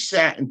 And we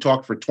sat and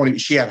talked for 20.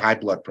 She had high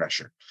blood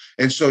pressure.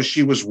 And so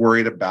she was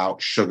worried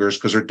about sugars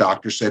because her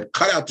doctor said,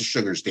 cut out the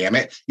sugars, damn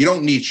it. You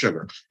don't need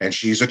sugar. And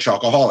she's a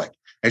chocoholic.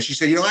 And she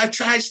said, I've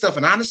tried stuff.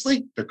 And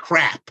honestly, they're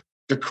crap.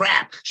 They're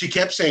crap. She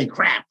kept saying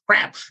crap.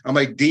 I'm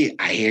like, D,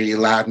 I hear you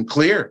loud and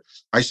clear.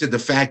 I said, the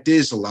fact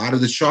is, a lot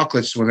of the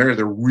chocolates, when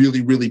they're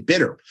really, really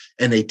bitter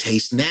and they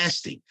taste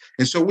nasty.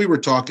 And so we were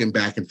talking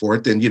back and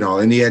forth. And,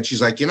 in the end,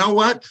 she's like, you know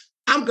what?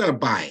 I'm going to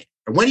buy it.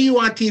 And when are you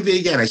on TV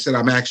again? I said,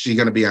 I'm actually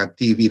going to be on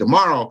TV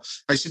tomorrow.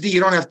 I said, D, you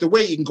don't have to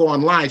wait. You can go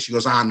online. She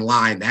goes,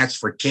 online, that's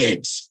for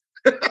kids.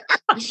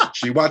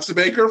 She wants to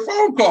make her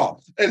phone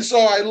call. And so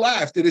I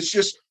laughed. And it's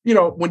just,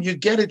 when you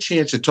get a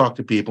chance to talk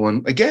to people,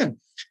 and again,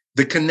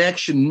 the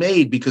connection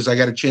made because I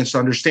got a chance to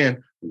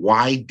understand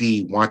why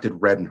Dee wanted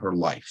Red in her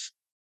life.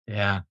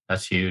 Yeah,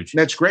 that's huge.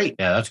 That's great.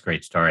 Yeah, that's a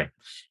great story.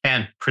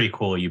 And pretty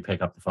cool you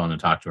pick up the phone and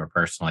talk to her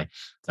personally.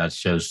 That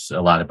shows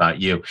a lot about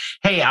you.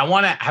 Hey, I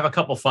want to have a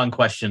couple fun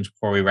questions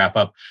before we wrap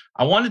up.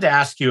 I wanted to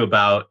ask you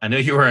about, I know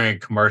you were in a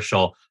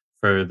commercial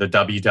for the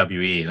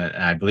WWE, and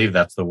I believe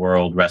that's the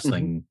World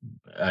Wrestling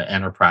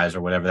Enterprise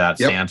or whatever that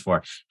stands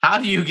for. How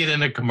do you get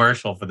in a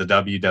commercial for the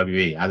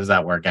WWE? How does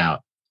that work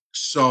out?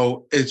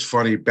 So it's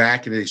funny,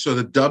 back in the day, so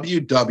the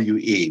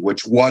WWE,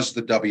 which was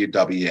the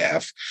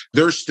WWF,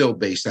 they're still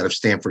based out of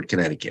Stamford,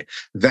 Connecticut.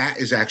 That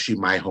is actually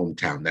my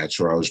hometown. That's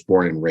where I was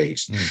born and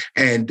raised.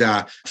 And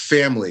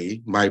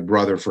family, my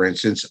brother, for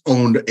instance,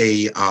 owned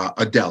a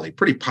deli,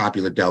 pretty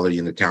popular deli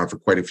in the town for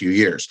quite a few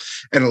years.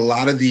 And a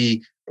lot of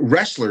the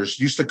wrestlers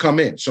used to come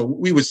in. So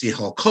we would see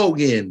Hulk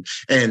Hogan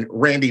and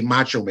Randy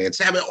Macho Man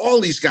Savage,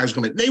 all these guys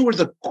come in. They were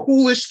the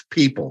coolest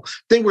people.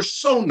 They were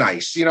so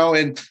nice,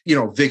 and,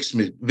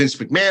 Vince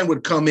McMahon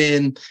would come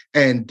in,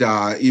 and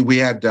we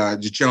had the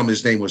gentleman,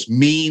 his name was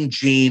Mean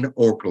Gene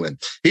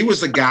Okerlund. He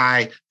was the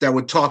guy that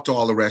would talk to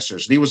all the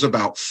wrestlers. And he was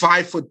about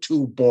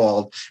 5'2",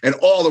 bald, and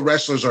all the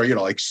wrestlers are,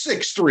 like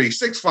 6'3",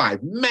 6'5",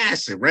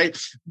 massive, right?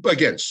 But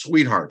again,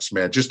 sweethearts,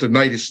 man, just the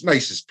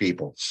nicest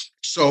people.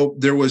 So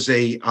there was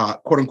a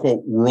quote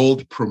unquote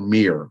world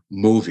premiere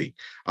movie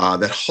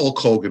that Hulk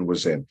Hogan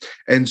was in.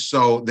 And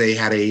so they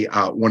had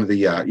one of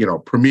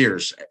the,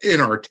 premieres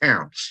in our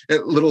town, a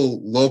little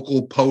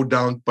local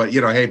podunk, but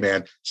hey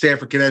man,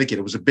 Stamford, Connecticut,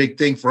 it was a big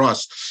thing for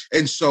us.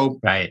 And so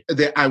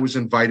I was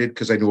invited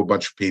because I knew a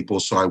bunch of people.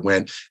 So I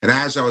went, and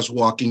as I was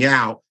walking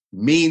out,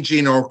 Mean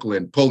Gene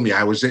Okerlund pulled me.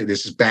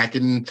 This is back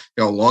in,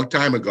 a long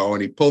time ago.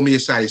 And he pulled me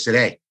aside. He said,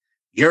 "Hey,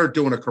 you're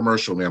doing a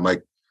commercial, man." I'm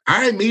like, "All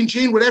right, Mean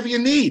Gene, whatever you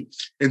need."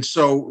 And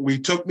so we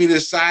took me to the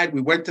side,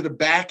 we went to the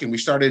back, and we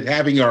started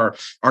having our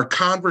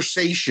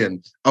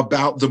conversation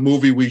about the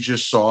movie we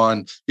just saw,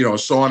 and,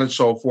 so on and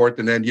so forth.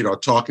 And then,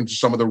 talking to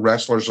some of the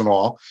wrestlers and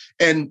all,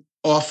 and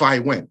off I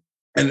went.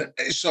 And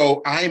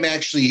so I'm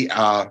actually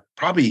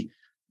probably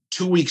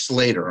 2 weeks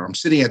later, I'm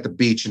sitting at the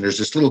beach, and there's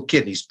this little kid,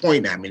 and he's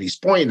pointing at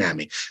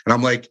me, and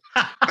I'm like,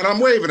 and I'm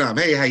waving at him,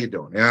 "Hey, how you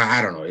doing?" "Yeah,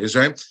 I don't know." Is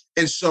right.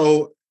 And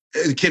so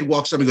the kid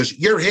walks up and goes,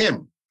 "You're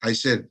him." I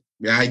said,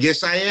 "Yeah, I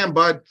guess I am,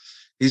 bud."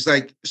 He's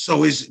like,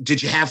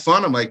 did you have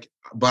fun?" I'm like,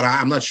 "But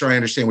I'm not sure I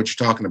understand what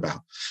you're talking about."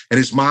 And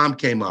his mom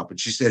came up and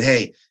she said,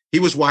 "Hey, he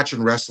was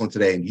watching wrestling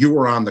today and you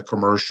were on the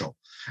commercial."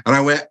 And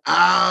I went,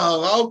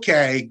 "Oh,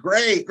 okay,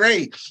 great.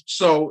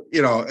 So,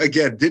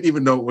 again, didn't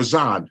even know it was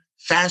on.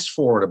 Fast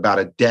forward about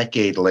a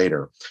decade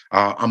later,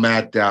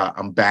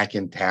 I'm back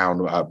in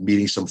town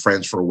meeting some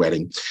friends for a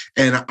wedding,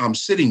 and I'm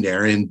sitting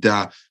there, and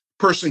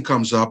person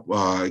comes up,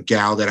 a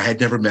gal that I had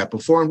never met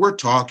before, and we're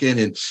talking,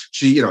 and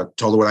she,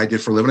 told her what I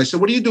did for a living. I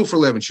said, "What do you do for a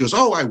living?" She goes,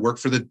 "Oh, I work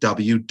for the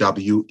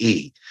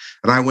WWE."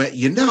 And I went,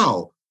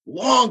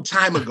 long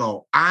time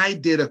ago, I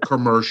did a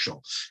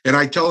commercial. And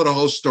I tell her the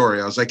whole story.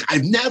 I was like,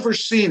 "I've never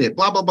seen it,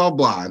 blah, blah, blah,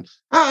 blah." And,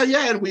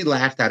 yeah, and we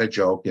laughed at a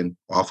joke, and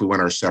off we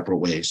went our separate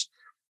ways.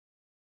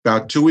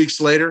 About 2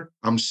 weeks later,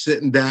 I'm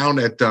sitting down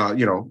at,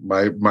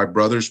 my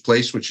brother's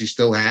place, which he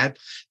still had,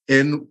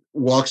 and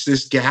walks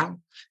this gal.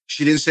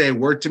 She didn't say a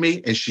word to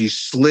me, and she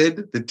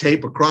slid the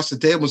tape across the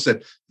table and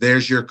said,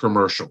 "There's your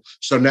commercial."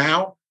 So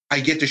now I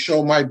get to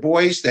show my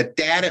boys that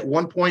Dad at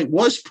one point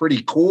was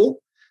pretty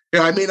cool.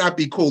 I may not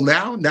be cool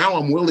now. Now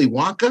I'm Willy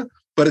Wonka,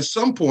 but at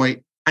some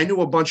point I knew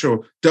a bunch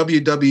of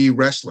WWE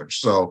wrestlers.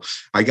 So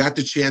I got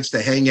the chance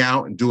to hang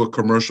out and do a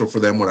commercial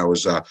for them when I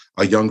was a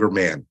younger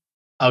man.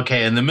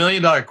 Okay, and the $1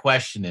 million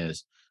question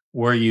is,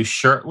 were you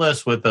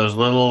shirtless with those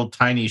little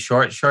tiny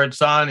short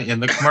shorts on in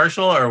the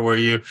commercial, or were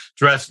you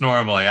dressed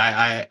normally?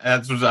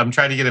 I'm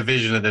trying to get a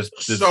vision of this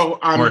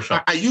commercial.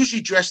 I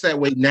usually dress that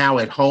way now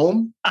at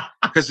home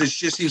because it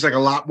just seems like a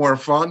lot more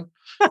fun.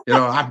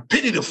 I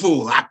pity the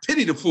fool.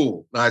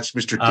 That's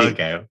Mr. T.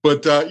 Okay.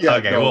 But yeah.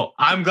 Okay. No. Well,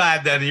 I'm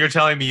glad that you're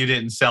telling me you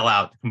didn't sell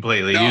out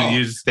completely. No.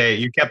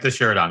 You kept the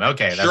shirt on.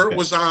 Okay. Shirt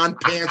was on,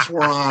 pants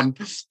were on.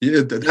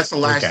 That's the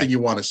last thing you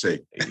want to see.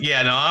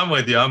 Yeah, no, I'm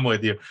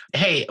with you.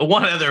 Hey,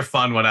 one other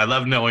fun one. I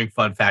love knowing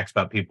fun facts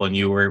about people, and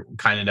you were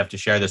kind enough to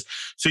share this.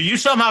 So you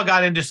somehow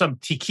got into some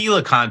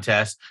tequila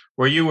contest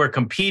where you were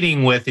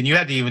competing with, and you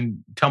had to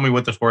even tell me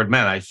what this word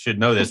meant. I should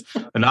know this.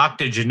 An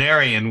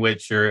octogenarian,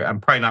 which I'm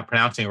probably not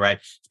pronouncing it right.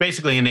 It's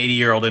basically an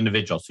 80-year-old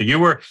individual. So you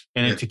were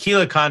in a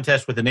tequila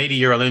contest with an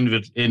 80-year-old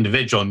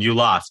individual, and you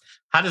lost.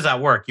 How does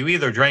that work? You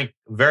either drank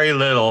very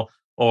little,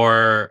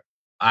 or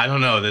I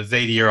don't know, this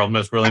 80-year-old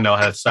must really know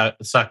how to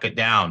suck it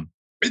down.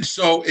 And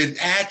so it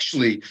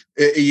actually,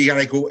 you got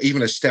to go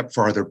even a step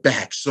farther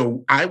back.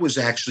 So I was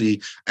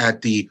actually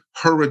at the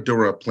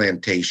Herradura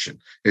plantation.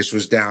 This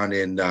was down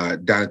in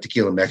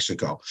Tequila,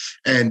 Mexico.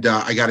 And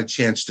I got a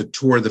chance to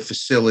tour the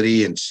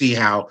facility and see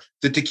how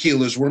the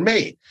tequilas were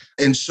made.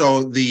 And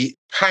so the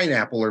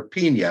pineapple or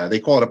piña. They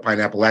call it a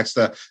pineapple. That's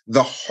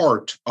the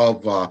heart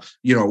of,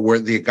 where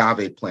the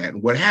agave plant.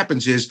 And what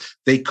happens is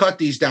they cut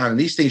these down, and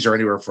these things are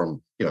anywhere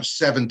from,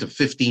 7 to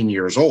 15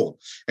 years old.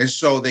 And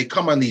so they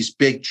come on these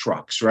big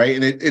trucks, right?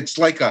 And it's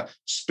like a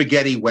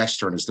spaghetti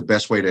Western is the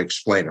best way to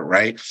explain it,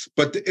 right?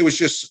 But it was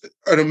just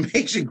an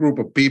amazing group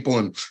of people.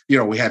 And,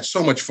 we had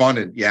so much fun.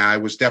 And yeah, I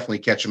was definitely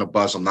catching a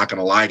buzz. I'm not going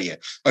to lie to you,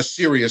 a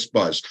serious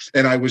buzz.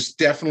 And I was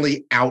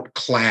definitely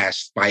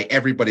outclassed by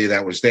everybody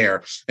that was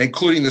there,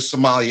 including the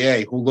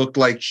sommelier, who looked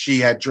like she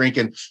had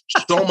drinking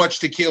so much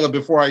tequila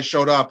before I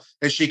showed up,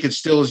 and she could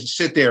still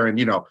sit there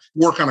and,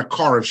 work on a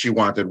car if she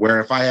wanted,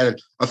 where if I had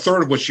a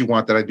third of what she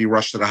wanted, I'd be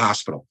rushed to the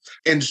hospital.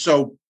 And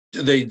so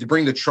they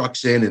bring the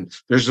trucks in, and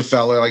there's a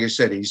fella, like I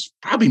said, he's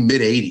probably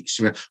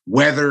mid-80s,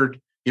 weathered,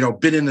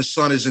 been in the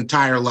sun his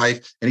entire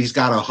life, and he's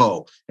got a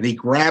hoe. And he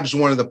grabs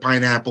one of the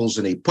pineapples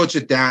and he puts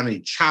it down and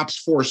he chops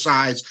 4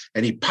 sides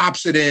and he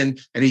pops it in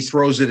and he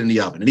throws it in the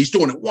oven. And he's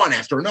doing it one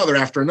after another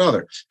after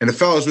another. And the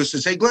fellows would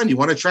say, "Hey, Glenn, you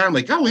want to try it?" I'm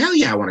like, "Oh, hell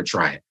yeah, I want to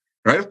try it."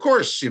 Right? Of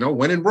course,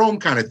 when in Rome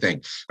kind of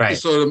thing. Right.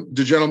 So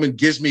the gentleman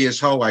gives me his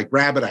hoe. I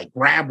grab it. I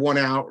grab one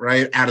out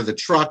of the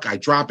truck. I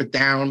drop it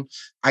down.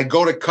 I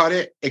go to cut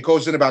it. It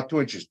goes in about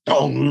 2 inches.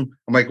 Dong.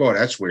 I'm like, "Oh,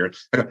 that's weird."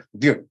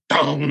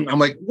 Dong. I'm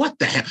like, "What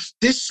the hell?"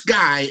 This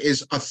guy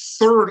is a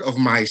third of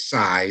my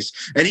size,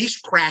 and he's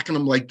cracking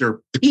them like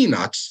they're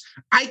peanuts.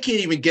 I can't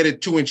even get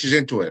it 2 inches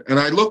into it. And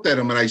I looked at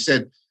him and I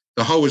said,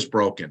 "The hoe is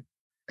broken."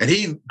 And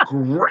he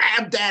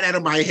grabbed that out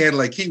of my hand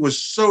like he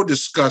was so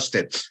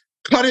disgusted.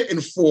 Cut it in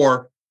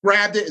 4,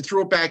 grabbed it and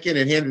threw it back in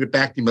and handed it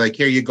back to me like,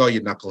 "Here you go,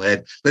 you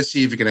knucklehead. Let's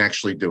see if you can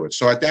actually do it."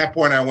 So at that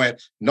point I went,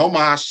 "No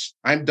mas,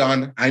 I'm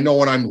done. I know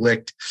when I'm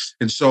licked."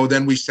 And so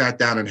then we sat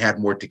down and had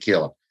more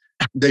tequila.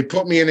 They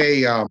put me in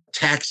a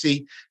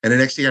taxi, and the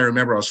next thing I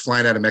remember, I was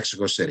flying out of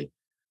Mexico City.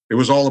 It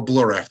was all a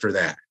blur after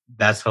that.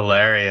 That's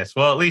hilarious.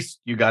 Well, at least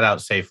you got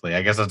out safely.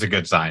 I guess that's a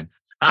good sign.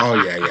 Oh,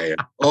 yeah.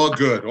 All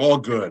good.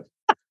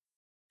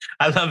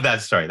 I love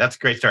that story. That's a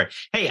great story.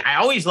 Hey, I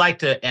always like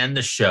to end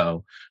the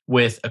show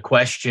with a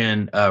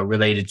question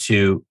related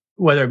to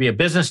whether it be a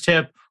business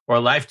tip or a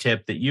life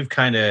tip that you've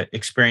kind of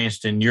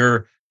experienced in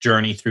your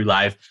journey through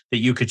life that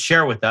you could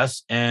share with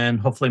us and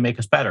hopefully make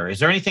us better. Is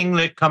there anything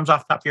that comes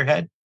off the top of your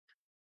head?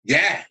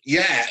 Yeah.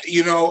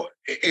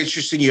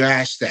 Interesting you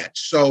asked that.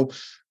 So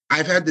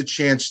I've had the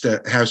chance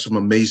to have some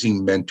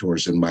amazing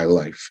mentors in my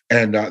life,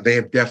 and they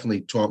have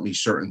definitely taught me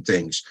certain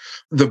things.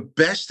 The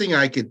best thing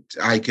I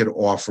could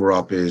offer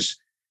up is,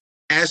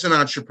 as an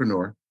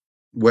entrepreneur,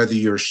 whether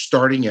you're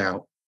starting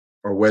out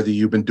or whether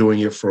you've been doing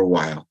it for a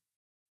while,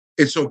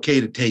 it's okay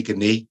to take a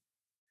knee,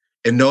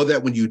 and know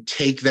that when you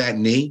take that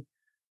knee,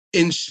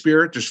 in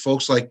spirit, there's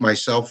folks like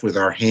myself with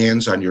our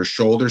hands on your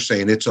shoulder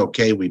saying, "It's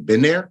okay, we've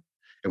been there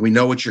and we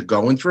know what you're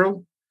going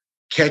through."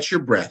 Catch your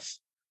breath,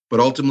 but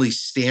ultimately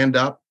stand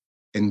up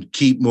and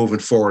keep moving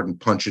forward and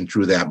punching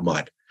through that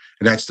mud.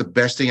 And that's the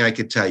best thing I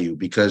could tell you,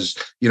 because,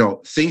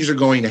 things are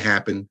going to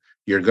happen.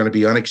 You're going to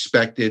be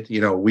unexpected.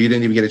 We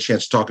didn't even get a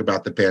chance to talk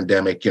about the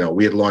pandemic.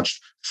 We had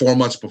launched 4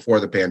 months before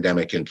the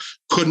pandemic and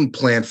couldn't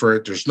plan for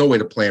it. There's no way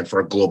to plan for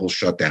a global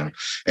shutdown.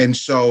 And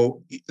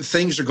so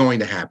things are going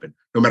to happen.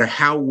 No matter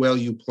how well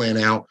you plan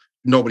out,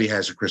 nobody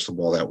has a crystal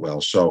ball that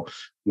well. So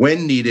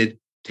when needed,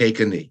 take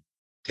a knee,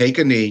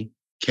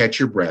 catch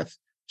your breath,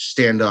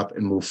 stand up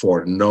and move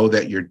forward, and know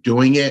that you're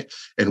doing it,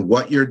 and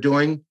what you're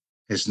doing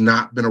has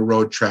not been a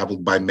road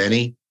traveled by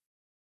many.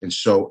 And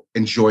so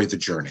enjoy the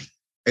journey,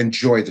 and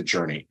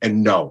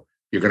know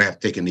you're going to have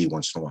to take a knee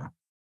once in a while.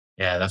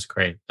 Yeah, that's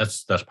great.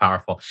 That's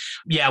powerful.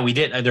 Yeah, we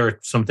did. There were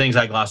some things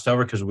I glossed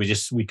over because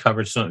we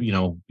covered some,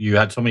 you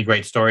had so many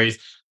great stories.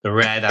 The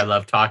red, I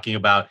love talking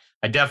about.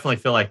 I definitely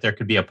feel like there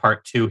could be a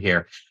part 2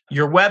 here.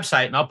 Your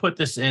website, and I'll put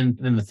this in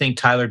the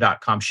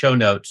thinktyler.com show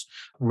notes,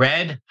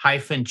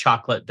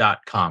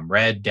 red-chocolate.com,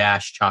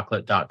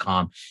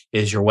 red-chocolate.com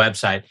is your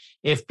website.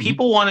 If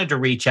people wanted to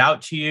reach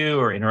out to you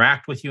or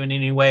interact with you in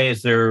any way,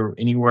 is there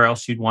anywhere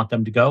else you'd want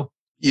them to go?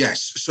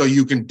 Yes. So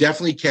you can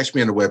definitely catch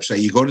me on the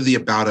website. You go to the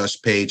About Us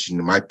page and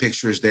my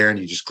picture is there, and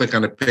you just click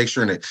on the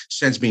picture and it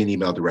sends me an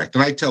email direct.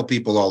 And I tell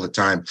people all the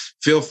time,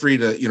 feel free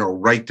to,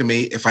 write to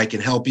me. If I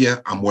can help you,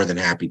 I'm more than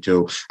happy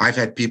to. I've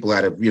had people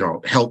that have,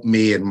 helped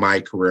me in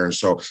my career. And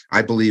so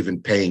I believe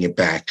in paying it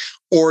back.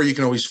 Or you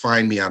can always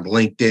find me on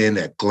LinkedIn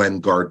at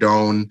Glenn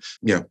Gardone.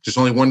 There's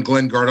only one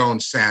Glenn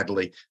Gardone,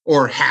 sadly,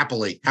 or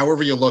happily,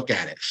 however you look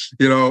at it,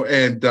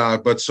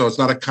 but so it's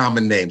not a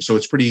common name. So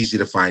it's pretty easy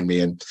to find me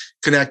and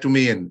connect with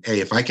me. And hey,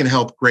 if I can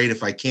help, great.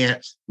 If I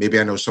can't, maybe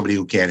I know somebody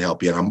who can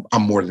help you. And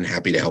I'm more than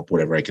happy to help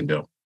whatever I can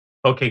do.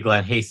 Okay,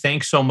 Glenn. Hey,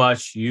 thanks so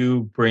much.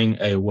 You bring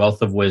a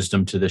wealth of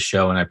wisdom to the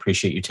show, and I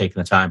appreciate you taking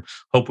the time.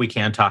 Hope we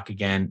can talk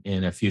again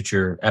in a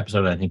future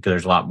episode. I think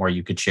there's a lot more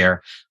you could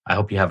share. I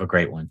hope you have a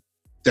great one.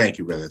 Thank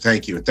you, brother.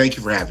 Thank you. And thank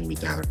you for having me,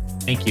 Tyler.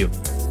 Thank you.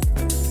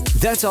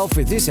 That's all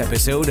for this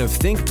episode of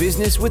Think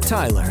Business with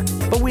Tyler.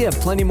 But we have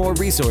plenty more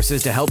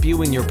resources to help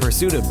you in your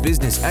pursuit of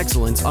business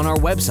excellence on our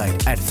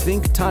website at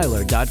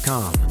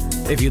thinktyler.com.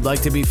 If you'd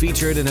like to be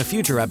featured in a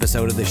future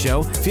episode of the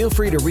show, feel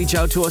free to reach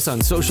out to us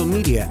on social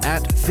media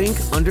at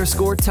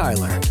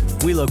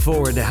think_Tyler. We look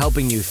forward to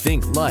helping you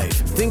think life,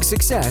 think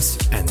success,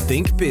 and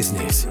think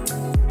business.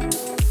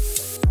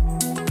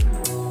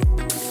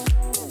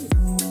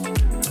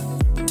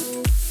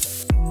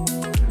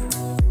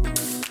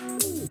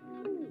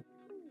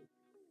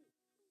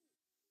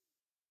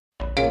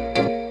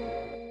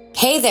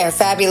 Hey there,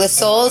 fabulous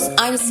souls.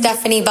 I'm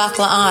Stephanie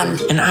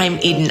Baklaan. And I'm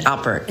Eden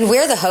Alpert. And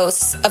we're the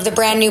hosts of the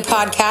brand new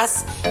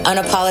podcast,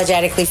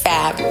 Unapologetically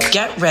Fab.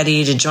 Get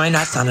ready to join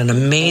us on an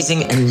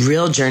amazing and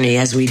real journey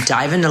as we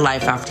dive into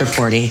life after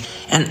 40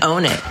 and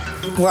own it.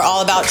 We're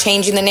all about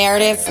changing the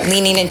narrative,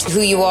 leaning into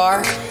who you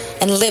are,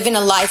 and living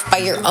a life by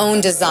your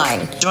own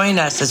design. Join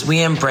us as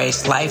we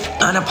embrace life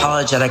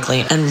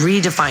unapologetically and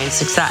redefine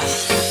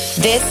success.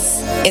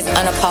 This is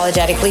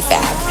Unapologetically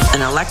Fab,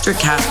 an Electric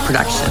Cast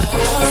production.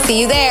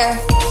 See you there.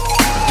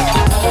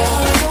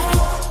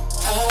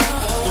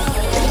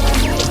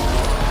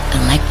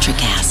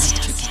 Electricast.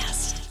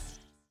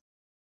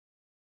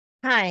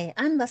 Hi,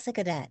 I'm Lessa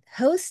Cadet,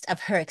 host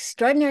of her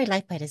Extraordinary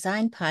Life by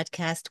Design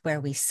podcast, where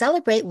we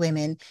celebrate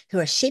women who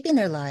are shaping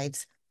their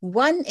lives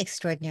one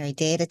extraordinary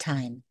day at a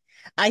time.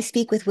 I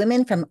speak with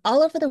women from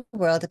all over the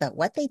world about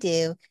what they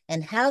do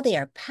and how they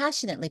are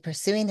passionately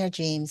pursuing their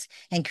dreams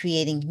and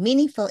creating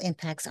meaningful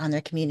impacts on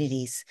their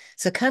communities.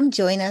 So come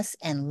join us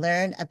and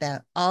learn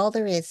about all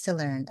there is to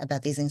learn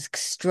about these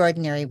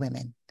extraordinary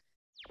women.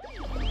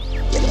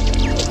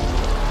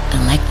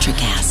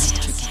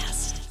 Electricast.